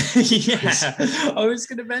celebration. Yeah, I was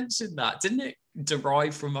going to mention that. Didn't it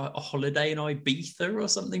derive from a holiday in Ibiza or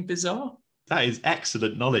something bizarre? That is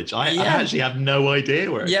excellent knowledge. I actually have no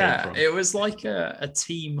idea where it came from. It was like a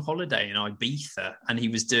team holiday in Ibiza, and he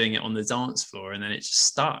was doing it on the dance floor, and then it just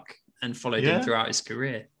stuck and followed him throughout his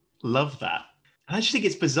career. Love that. And I just think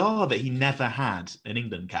it's bizarre that he never had an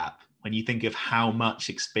England cap when you think of how much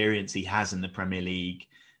experience he has in the Premier League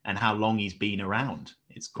and how long he's been around.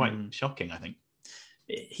 It's quite shocking, I think.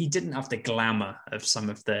 He didn't have the glamour of some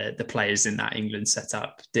of the players in that England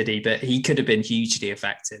setup, did he? But he could have been hugely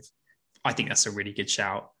effective. I think that's a really good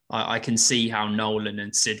shout. I can see how Nolan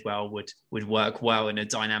and Sidwell would work well in a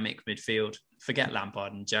dynamic midfield. Forget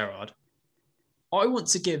Lampard and Gerrard. I want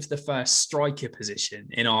to give the first striker position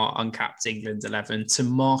in our Uncapped England 11 to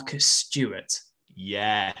Marcus Stewart.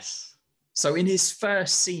 Yes. So in his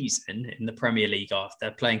first season in the Premier League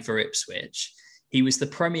after playing for Ipswich, he was the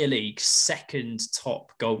Premier League's second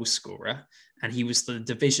top goal scorer, and he was the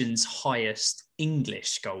division's highest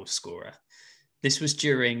English goal scorer. This was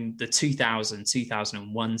during the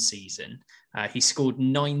 2000-2001 season. He scored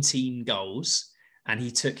 19 goals, and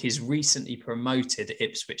he took his recently promoted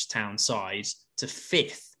Ipswich Town side to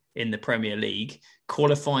 5th in the Premier League,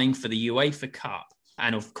 qualifying for the UEFA Cup,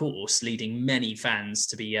 and of course, leading many fans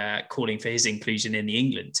to be calling for his inclusion in the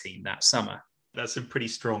England team that summer. That's a pretty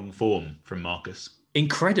strong form from Marcus.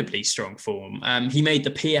 Incredibly strong form. He made the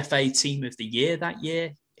PFA Team of the Year that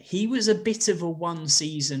year. He was a bit of a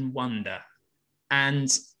one-season wonder.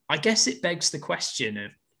 And I guess it begs the question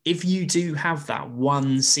of, if you do have that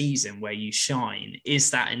one season where you shine,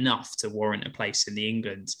 is that enough to warrant a place in the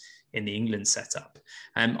England setup?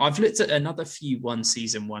 I've looked at another few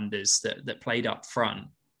one-season wonders that played up front.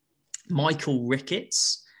 Michael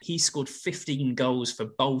Ricketts He scored 15 goals for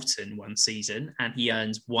Bolton one season, and he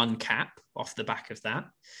earned one cap off the back of that.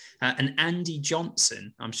 And Andy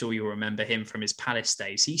Johnson, I'm sure you'll remember him from his Palace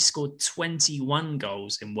days. He scored 21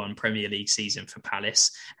 goals in one Premier League season for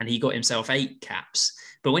Palace, and he got himself 8 caps.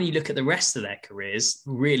 But when you look at the rest of their careers,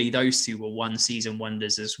 really those two were one-season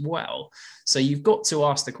wonders as well. So you've got to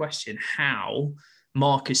ask the question, how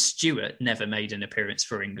Marcus Stewart never made an appearance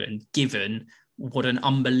for England, given what an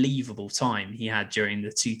unbelievable time he had during the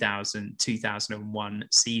 2000-2001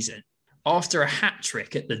 season. After a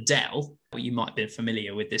hat-trick at the Dell, you might have been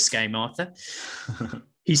familiar with this game, Arthur.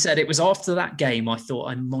 He said, "It was after that game I thought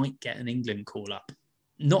I might get an England call-up.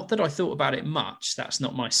 Not that I thought about it much, that's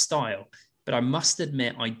not my style, but I must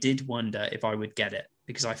admit I did wonder if I would get it,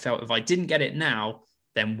 because I felt if I didn't get it now,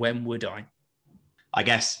 then when would I?" I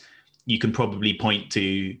guess you can probably point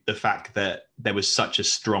to the fact that there was such a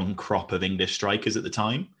strong crop of English strikers at the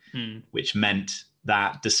time, which meant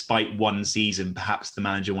that despite one season, perhaps the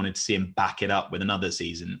manager wanted to see him back it up with another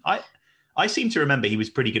season. I seem to remember he was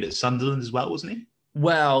pretty good at Sunderland as well, wasn't he?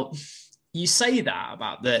 Well, you say that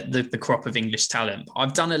about the crop of English talent.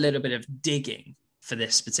 I've done a little bit of digging for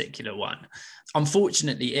this particular one.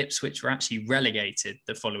 Unfortunately, Ipswich were actually relegated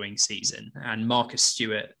the following season, and Marcus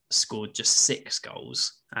Stewart scored just 6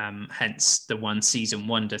 goals, hence the one-season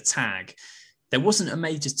wonder tag. There wasn't a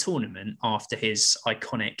major tournament after his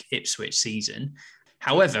iconic Ipswich season.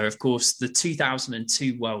 However, of course, the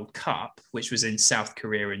 2002 World Cup, which was in South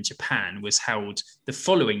Korea and Japan, was held the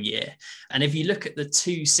following year. And if you look at the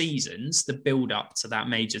 2 seasons, the build-up to that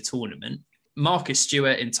major tournament, Marcus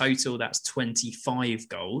Stewart in total, that's 25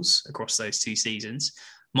 goals across those 2 seasons.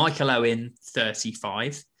 Michael Owen,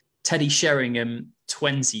 35. Teddy Sheringham,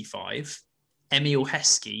 25. Emil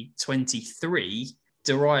Heskey, 23.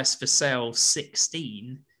 Darius Vassell,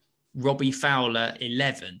 16. Robbie Fowler,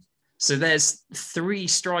 11. So there's 3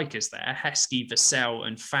 strikers there, Heskey, Vassell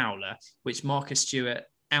and Fowler, which Marcus Stewart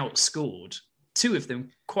outscored, 2 of them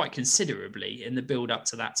quite considerably in the build-up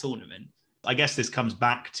to that tournament. I guess this comes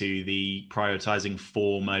back to the prioritising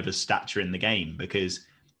form over stature in the game, because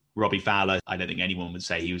Robbie Fowler, I don't think anyone would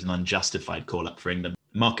say he was an unjustified call-up for England.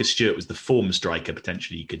 Marcus Stewart was the form striker,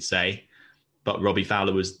 potentially you could say, but Robbie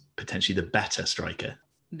Fowler was potentially the better striker.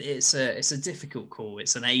 It's a difficult call.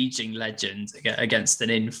 It's an aging legend against an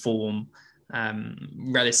in-form,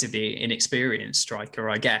 relatively inexperienced striker.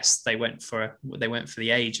 I guess they went for the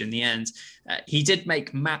age in the end. He did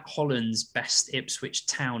make Matt Holland's best Ipswich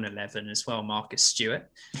Town 11 as well, Marcus Stewart.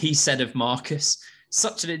 He said of Marcus,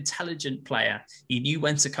 "Such an intelligent player. He knew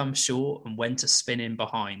when to come short and when to spin in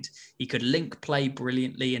behind. He could link play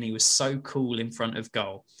brilliantly, and he was so cool in front of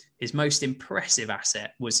goal. His most impressive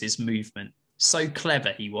asset was his movement. So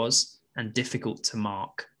clever he was, and difficult to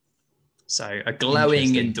mark." So a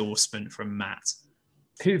glowing endorsement from Matt.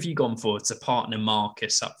 Who have you gone for to partner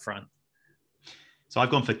Marcus up front? So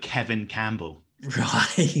I've gone for Kevin Campbell.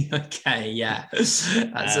 Right. Okay. Yeah.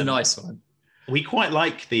 That's a nice one. We quite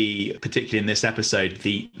like particularly in this episode,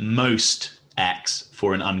 the most X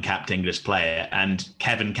for an uncapped English player. And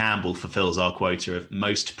Kevin Campbell fulfills our quota of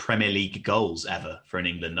most Premier League goals ever for an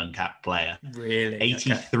England uncapped player. Really?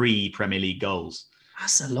 83 Premier League goals.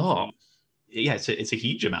 That's a lot. Yeah, it's a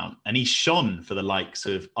huge amount. And he shone for the likes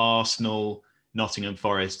of Arsenal, Nottingham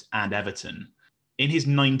Forest and Everton. In his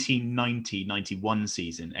 1990-91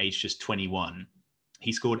 season, aged just 21,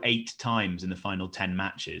 he scored 8 times in the final 10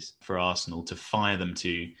 matches for Arsenal to fire them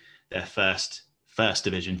to their first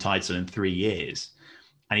division title in 3 years.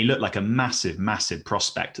 And he looked like a massive, massive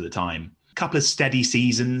prospect at the time. A couple of steady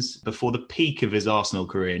seasons before the peak of his Arsenal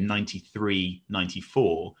career in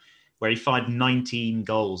 93-94, where he fired 19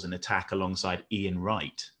 goals in attack alongside Ian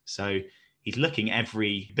Wright. So he's looking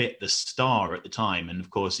every bit the star at the time. And of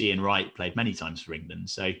course, Ian Wright played many times for England.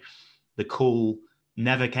 So the call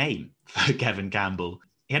never came for Kevin Campbell.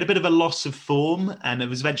 He had a bit of a loss of form, and it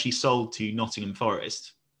was eventually sold to Nottingham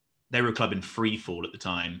Forest. They were a club in free fall at the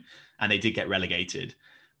time, and they did get relegated.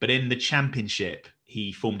 But in the Championship,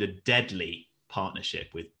 he formed a deadly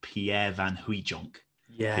partnership with Pierre Van Hooijdonk.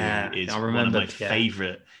 Yeah, who is I remember. One of my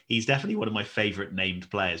favourite. He's definitely one of my favourite named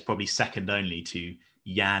players, probably second only to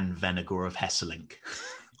Jan Vennegoor of Hesselink.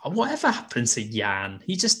 Whatever happened to Jan?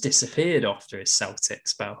 He just disappeared after his Celtic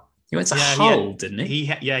spell. He went to Hull, didn't he?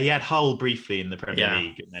 He had Hull briefly in the Premier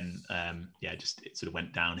League, and then it sort of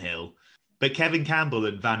went downhill. But Kevin Campbell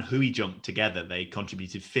and Van Hooijdonk together, they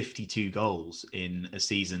contributed 52 goals in a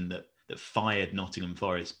season that fired Nottingham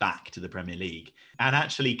Forest back to the Premier League. And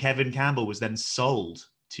actually, Kevin Campbell was then sold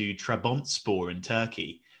to Trabzonspor in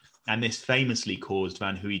Turkey. And this famously caused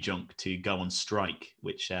Van Hooijdonk to go on strike,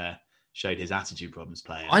 which showed his attitude problems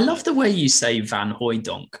player. I love the way you say Van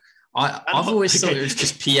Hooijdonk. I've always thought it was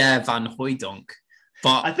just Pierre Van Hooijdonk,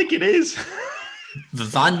 but I think it is.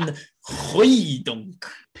 Van Hooijdonk.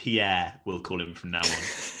 Pierre, we'll call him from now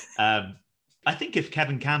on. I think if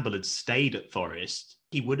Kevin Campbell had stayed at Forest,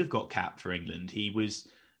 he would have got capped for England. He was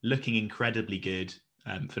looking incredibly good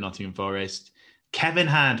for Nottingham Forest. Kevin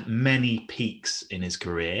had many peaks in his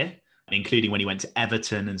career, including when he went to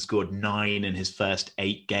Everton and scored 9 in his first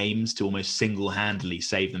 8 games to almost single-handedly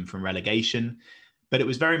save them from relegation. But it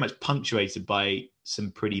was very much punctuated by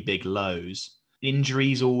some pretty big lows.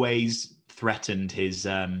 Injuries always threatened his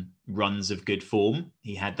runs of good form.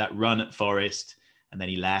 He had that run at Forest and then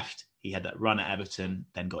he left. He had that run at Everton,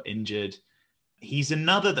 then got injured. He's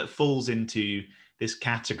another that falls into this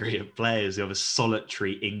category of players who have a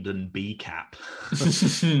solitary England B cap.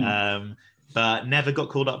 But never got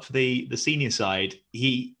called up for the senior side.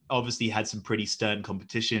 He obviously had some pretty stern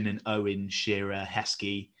competition in Owen, Shearer,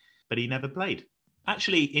 Heskey, but he never played.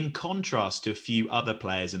 Actually, in contrast to a few other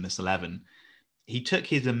players in this 11, he took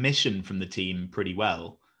his omission from the team pretty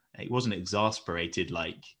well. He wasn't exasperated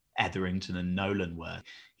like Etherington and Nolan were.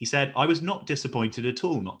 He said, "I was not disappointed at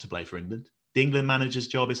all not to play for England. The England manager's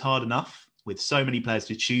job is hard enough with so many players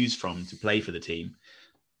to choose from to play for the team.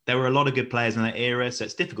 There were a lot of good players in that era, so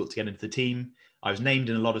it's difficult to get into the team. I was named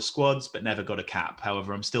in a lot of squads, but never got a cap.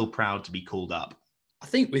 However, I'm still proud to be called up." I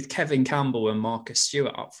think with Kevin Campbell and Marcus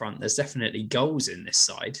Stewart up front, there's definitely goals in this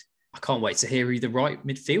side. I can't wait to hear who the right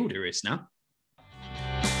midfielder is now.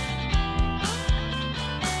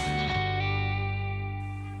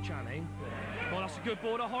 Channing. Well, that's a good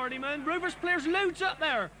ball to Hardyman. Rovers players loads up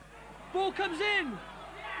there. Ball comes in.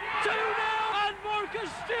 2-0 and Marcus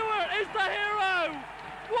Stewart is the hero.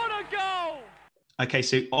 What a goal! Okay,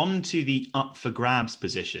 so on to the up for grabs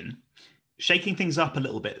position. Shaking things up a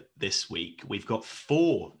little bit this week, we've got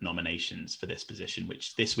 4 nominations for this position,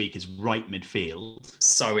 which this week is right midfield.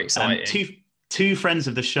 So exciting. Two friends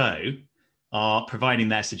of the show are providing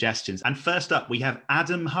their suggestions. And first up, we have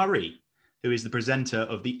Adam Hurrey, who is the presenter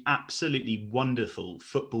of the absolutely wonderful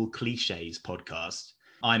Football Cliches podcast.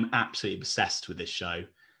 I'm absolutely obsessed with this show.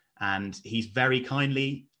 And he's very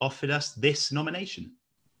kindly offered us this nomination.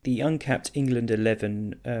 The Uncapped England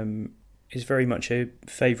XI is very much a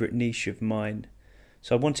favourite niche of mine.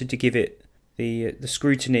 So I wanted to give it the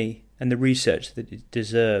scrutiny and the research that it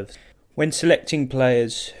deserves. When selecting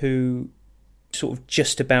players who sort of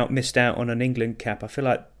just about missed out on an England cap, I feel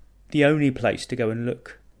like the only place to go and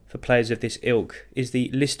look for players of this ilk is the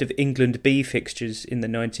list of England B fixtures in the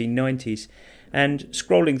 1990s. And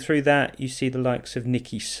scrolling through that, you see the likes of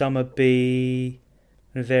Nicky Summerby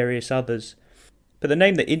and various others. But the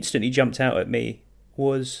name that instantly jumped out at me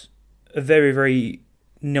was a very, very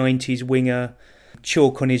 90s winger,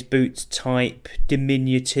 chalk on his boots type,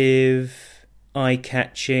 diminutive,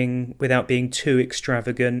 eye-catching, without being too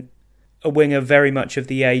extravagant. A winger very much of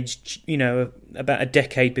the age, about a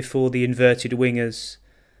decade before the inverted wingers,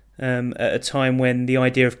 at a time when the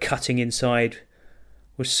idea of cutting inside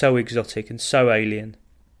was so exotic and so alien.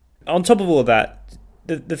 On top of all of that,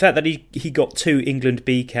 the fact that he got 2 England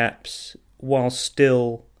B caps while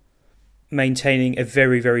still maintaining a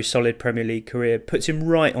very, very solid Premier League career puts him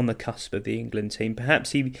right on the cusp of the England team.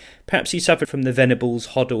 Perhaps he suffered from the Venables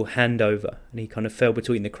Hoddle handover and he kind of fell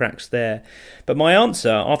between the cracks there. But my answer,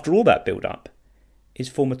 after all that build-up, is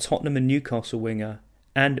former Tottenham and Newcastle winger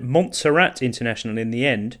and Montserrat international in the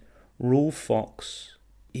end, Rule Fox.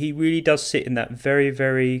 He really does sit in that very,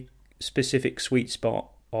 very specific sweet spot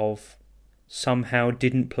of somehow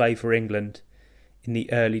didn't play for England in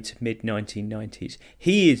the early to mid-1990s.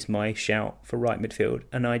 He is my shout for right midfield,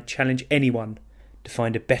 and I challenge anyone to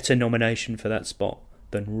find a better nomination for that spot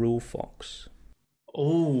than Rule Fox.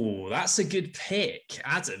 Oh, that's a good pick.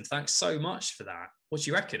 Adam, thanks so much for that. What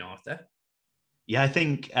do you reckon, Arthur? Yeah, I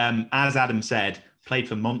think, as Adam said, played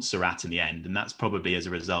for Montserrat in the end, and that's probably as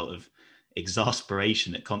a result of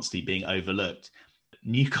exasperation at constantly being overlooked.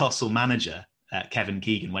 Newcastle manager Kevin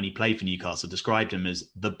Keegan, when he played for Newcastle, described him as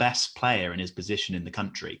the best player in his position in the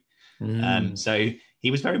country. So he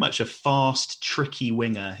was very much a fast, tricky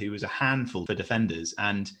winger who was a handful for defenders.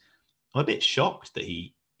 And I'm a bit shocked that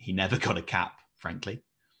he never got a cap, frankly.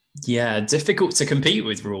 Yeah, difficult to compete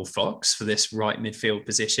with Rule Fox for this right midfield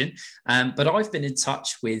position. But I've been in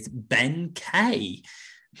touch with Ben Kay.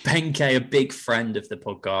 Ben Kay, a big friend of the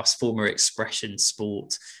podcast, former Expression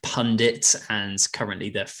Sport pundit and currently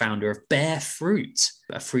the founder of Bear Fruit,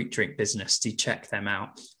 a fruit drink business. Do check them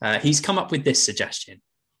out. He's come up with this suggestion.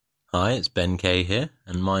 Hi, it's Ben Kay here,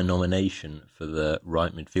 and my nomination for the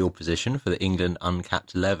right midfield position for the England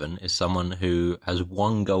Uncapped 11 is someone who has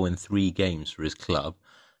 1 goal in 3 games for his club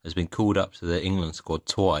has been called up to the England squad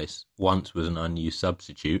twice. Once was an unused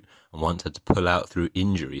substitute and once had to pull out through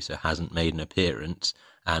injury, so hasn't made an appearance.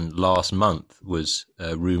 And last month was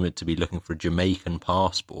rumoured to be looking for a Jamaican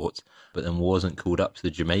passport, but then wasn't called up to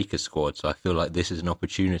the Jamaica squad. So I feel like this is an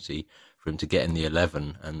opportunity for him to get in the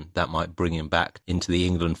 11, and that might bring him back into the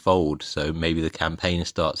England fold. So maybe the campaign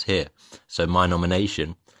starts here. So my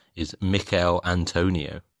nomination is Mikel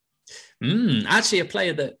Antonio. Actually a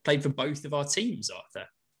player that played for both of our teams, Arthur.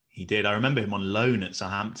 He did. I remember him on loan at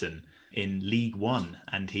Southampton in League One,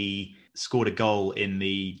 and he scored a goal in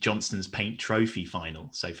the Johnston's Paint Trophy final.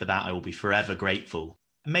 So for that, I will be forever grateful.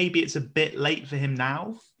 Maybe it's a bit late for him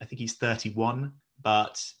now. I think he's 31,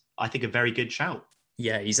 but I think a very good shout.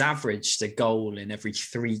 Yeah, he's averaged a goal in every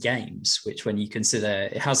 3 games, which when you consider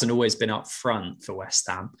it hasn't always been up front for West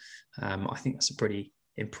Ham, I think that's a pretty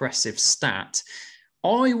impressive stat.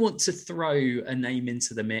 I want to throw a name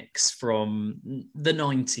into the mix from the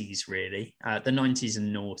 90s, really, the 90s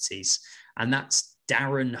and noughties, and that's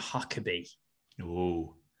Darren Huckabee.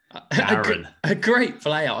 Oh, Darren. A great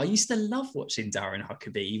player. I used to love watching Darren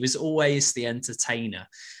Huckabee. He was always the entertainer,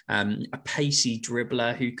 a pacey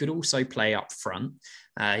dribbler who could also play up front.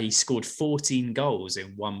 He scored 14 goals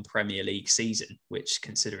in one Premier League season, which,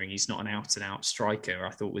 considering he's not an out-and-out striker, I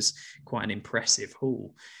thought was quite an impressive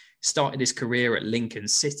haul. Started his career at Lincoln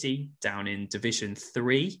City down in Division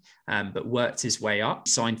 3, but worked his way up.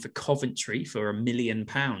 Signed for Coventry for £1 million in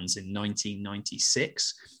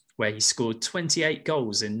 1996, where he scored 28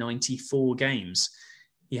 goals in 94 games.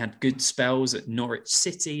 He had good spells at Norwich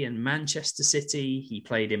City and Manchester City. He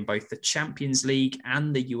played in both the Champions League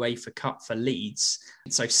and the UEFA Cup for Leeds.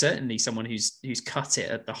 So certainly someone who's cut it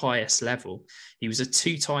at the highest level. He was a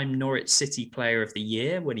 2-time Norwich City Player of the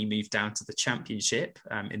Year when he moved down to the Championship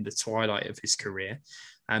in the twilight of his career.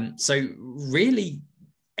 So really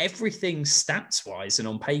everything stats-wise and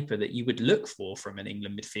on paper that you would look for from an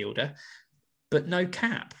England midfielder, but no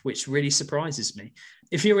cap, which really surprises me.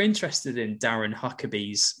 If you're interested in Darren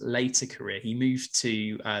Huckabee's later career, he moved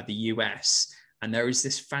to the US, and there is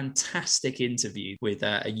this fantastic interview with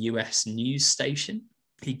a US news station.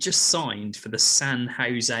 He just signed for the San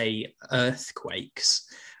Jose Earthquakes,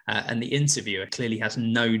 and the interviewer clearly has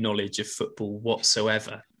no knowledge of football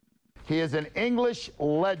whatsoever. He is an English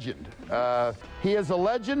legend. He is a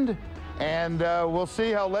legend, and we'll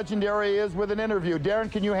see how legendary he is with an interview. Darren,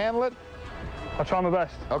 can you handle it? I'll try my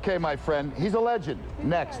best. Okay, my friend. He's a legend.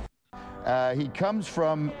 Next. He comes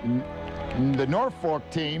from the Norfolk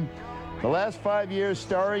team. The last 5 years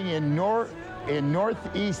starring in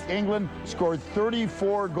Northeast England, scored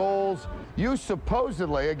 34 goals. You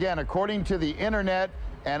supposedly, again, according to the internet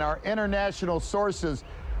and our international sources,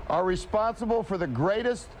 are responsible for the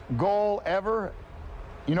greatest goal ever.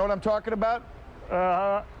 You know what I'm talking about?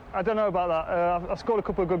 I don't know about that. I scored a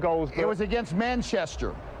couple of good goals. It was against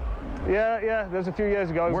Manchester. Yeah, there's a few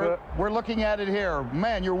years ago. We're looking at it here.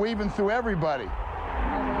 Man, you're weaving through everybody.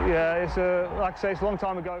 Yeah, it's like I say, it's a long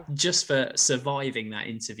time ago. Just for surviving that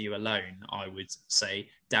interview alone, I would say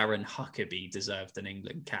Darren Huckabee deserved an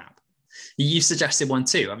England cap. You suggested one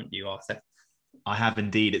too, haven't you, Arthur? I have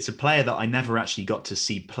indeed. It's a player that I never actually got to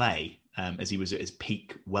see play, as he was at his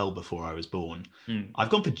peak well before I was born. I've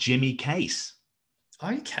gone for Jimmy Case.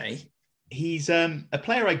 Okay. He's a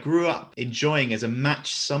player I grew up enjoying as a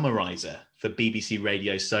match summariser for BBC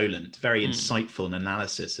Radio Solent. Very insightful and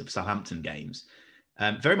analysis of Southampton games.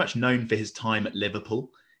 Very much known for his time at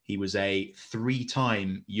Liverpool. He was a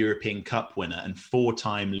 3-time European Cup winner and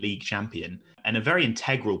 4-time league champion, and a very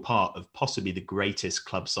integral part of possibly the greatest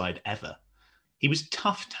club side ever. He was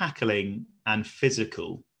tough tackling and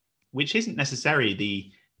physical, which isn't necessarily the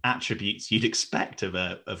attributes you'd expect of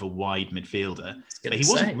a wide midfielder. But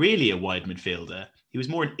he wasn't really a wide midfielder. He was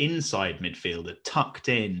more an inside midfielder, tucked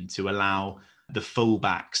in to allow the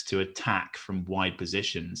fullbacks to attack from wide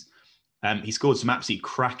positions. He scored some absolutely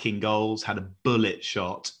cracking goals, had a bullet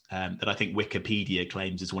shot that I think Wikipedia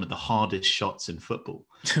claims is one of the hardest shots in football.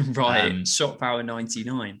 Right, shot power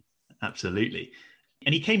 99. Absolutely.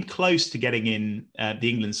 And he came close to getting in the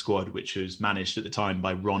England squad, which was managed at the time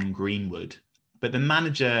by Ron Greenwood. But the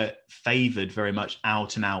manager favoured very much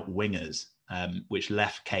out-and-out wingers, which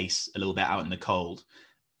left Case a little bit out in the cold.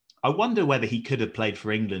 I wonder whether he could have played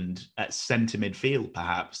for England at centre midfield,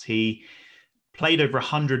 perhaps. He played over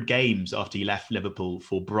 100 games after he left Liverpool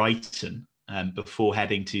for Brighton before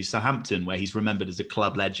heading to Southampton, where he's remembered as a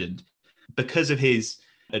club legend. Because of his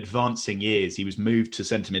advancing years, he was moved to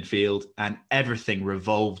centre midfield and everything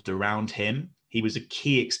revolved around him. He was a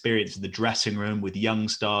key experience in the dressing room with young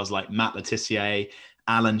stars like Matt Le Tissier,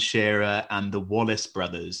 Alan Shearer and the Wallace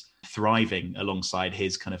brothers. thriving alongside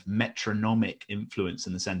his kind of metronomic influence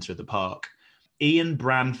in the centre of the park. Ian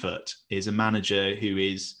Branfoot is a manager who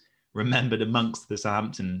is remembered amongst the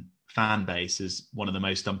Southampton fan base as one of the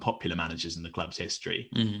most unpopular managers in the club's history.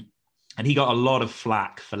 Mm-hmm. And he got a lot of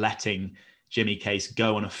flack for letting Jimmy Case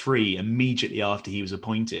go on a free immediately after he was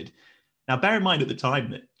appointed. Now, bear in mind at the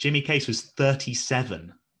time that Jimmy Case was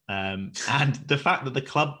 37. And the fact that the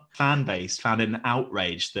club fan base found it an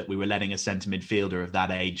outrage that we were letting a centre midfielder of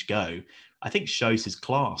that age go, I think shows his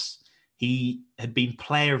class. He had been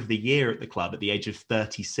player of the year at the club at the age of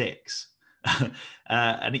 36.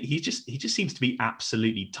 And he just seems to be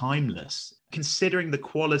absolutely timeless. Considering the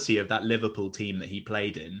quality of that Liverpool team that he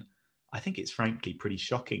played in, I think it's frankly pretty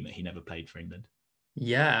shocking that he never played for England.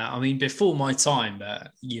 Yeah, I mean, before my time,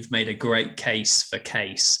 you've made a great case for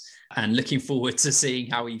Case. And looking forward to seeing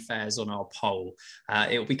how he fares on our poll.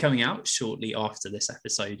 It will be coming out shortly after this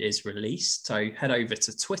episode is released. So head over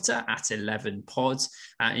to Twitter at 11pod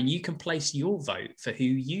and you can place your vote for who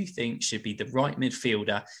you think should be the right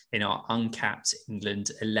midfielder in our Uncapped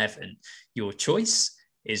England 11. Your choice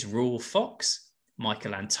is Raul Fox,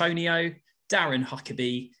 Michael Antonio, Darren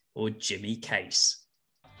Huckabee or Jimmy Case.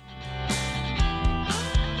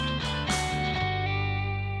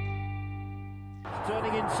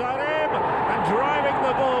 Turning inside him and driving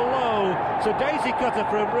the ball low. It's a daisy cutter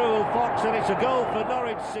from Raul Fox and it's a goal for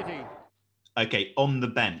Norwich City. Okay, on the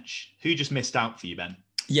bench, who just missed out for you, Ben?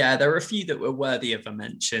 Yeah, there are a few that were worthy of a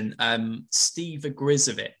mention. Steve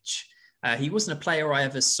Grizovic. He wasn't a player I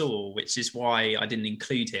ever saw, which is why I didn't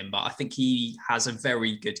include him. But I think he has a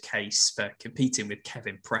very good case for competing with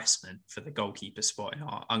Kevin Pressman for the goalkeeper spot in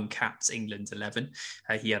our Uncapped England 11.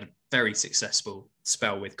 He had a very successful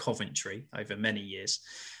spell with Coventry over many years.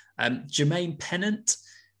 Jermaine Pennant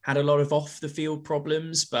had a lot of off-the-field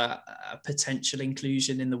problems, but a potential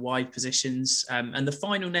inclusion in the wide positions. And the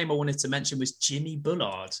final name I wanted to mention was Jimmy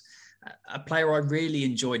Bullard, a player I really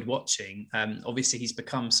enjoyed watching. Obviously, he's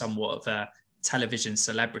become somewhat of a television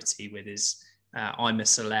celebrity with his I'm a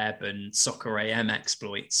Celeb and Soccer AM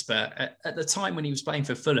exploits. But at the time when he was playing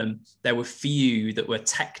for Fulham, there were few that were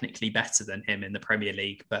technically better than him in the Premier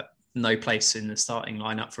League, but no place in the starting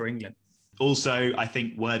lineup for England. Also, I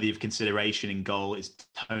think worthy of consideration in goal is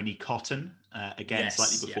Tony Cotton. Again, Yes,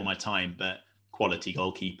 slightly before my time, but quality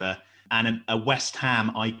goalkeeper. And a West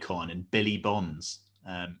Ham icon in Billy Bonds.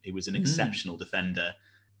 He was an exceptional defender,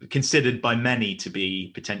 considered by many to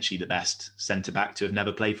be potentially the best centre-back to have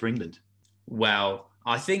never played for England. Well,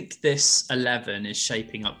 I think this 11 is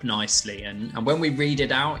shaping up nicely. And when we read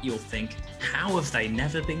it out, you'll think, how have they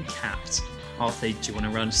never been capped? Arthur, do you want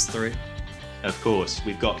to run us through? Of course,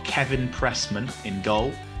 we've got Kevin Pressman in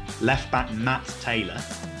goal, left-back Matt Taylor,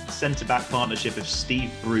 centre-back partnership of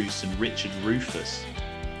Steve Bruce and Richard Rufus.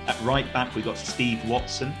 At right-back, we've got Steve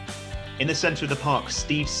Watson. In the centre of the park,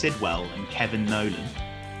 Steve Sidwell and Kevin Nolan.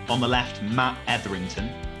 On the left, Matt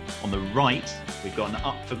Etherington. On the right, we've got an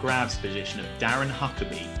up-for-grabs position of Darren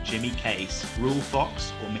Huckabee, Jimmy Case, Raul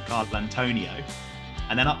Fox or Michael Antonio.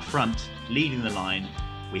 And then up front, leading the line,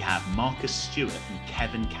 we have Marcus Stewart and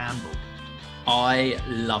Kevin Campbell. I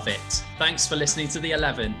love it. Thanks for listening to the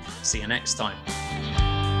 11. See you next time.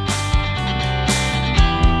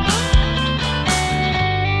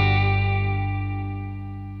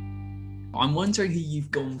 I'm wondering who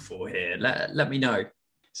you've gone for here. Let me know.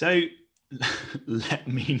 So, let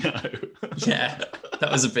me know. Yeah,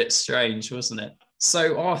 that was a bit strange, wasn't it?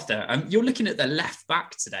 So, Arthur, you're looking at the left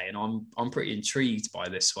back today, and I'm pretty intrigued by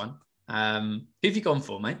this one. Who have you gone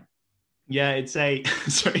for, mate? Yeah, it's a...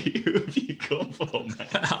 Sorry, who have you gone for, mate?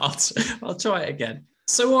 I'll try it again.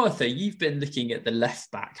 So, Arthur, you've been looking at the left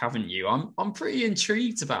back, haven't you? I'm pretty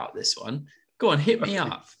intrigued about this one. Go on, hit me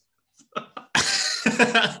up.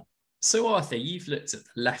 So, Arthur, you've looked at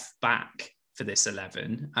the left back for this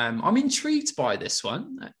 11. I'm intrigued by this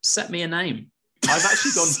one. Set me a name. I've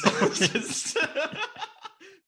actually gone...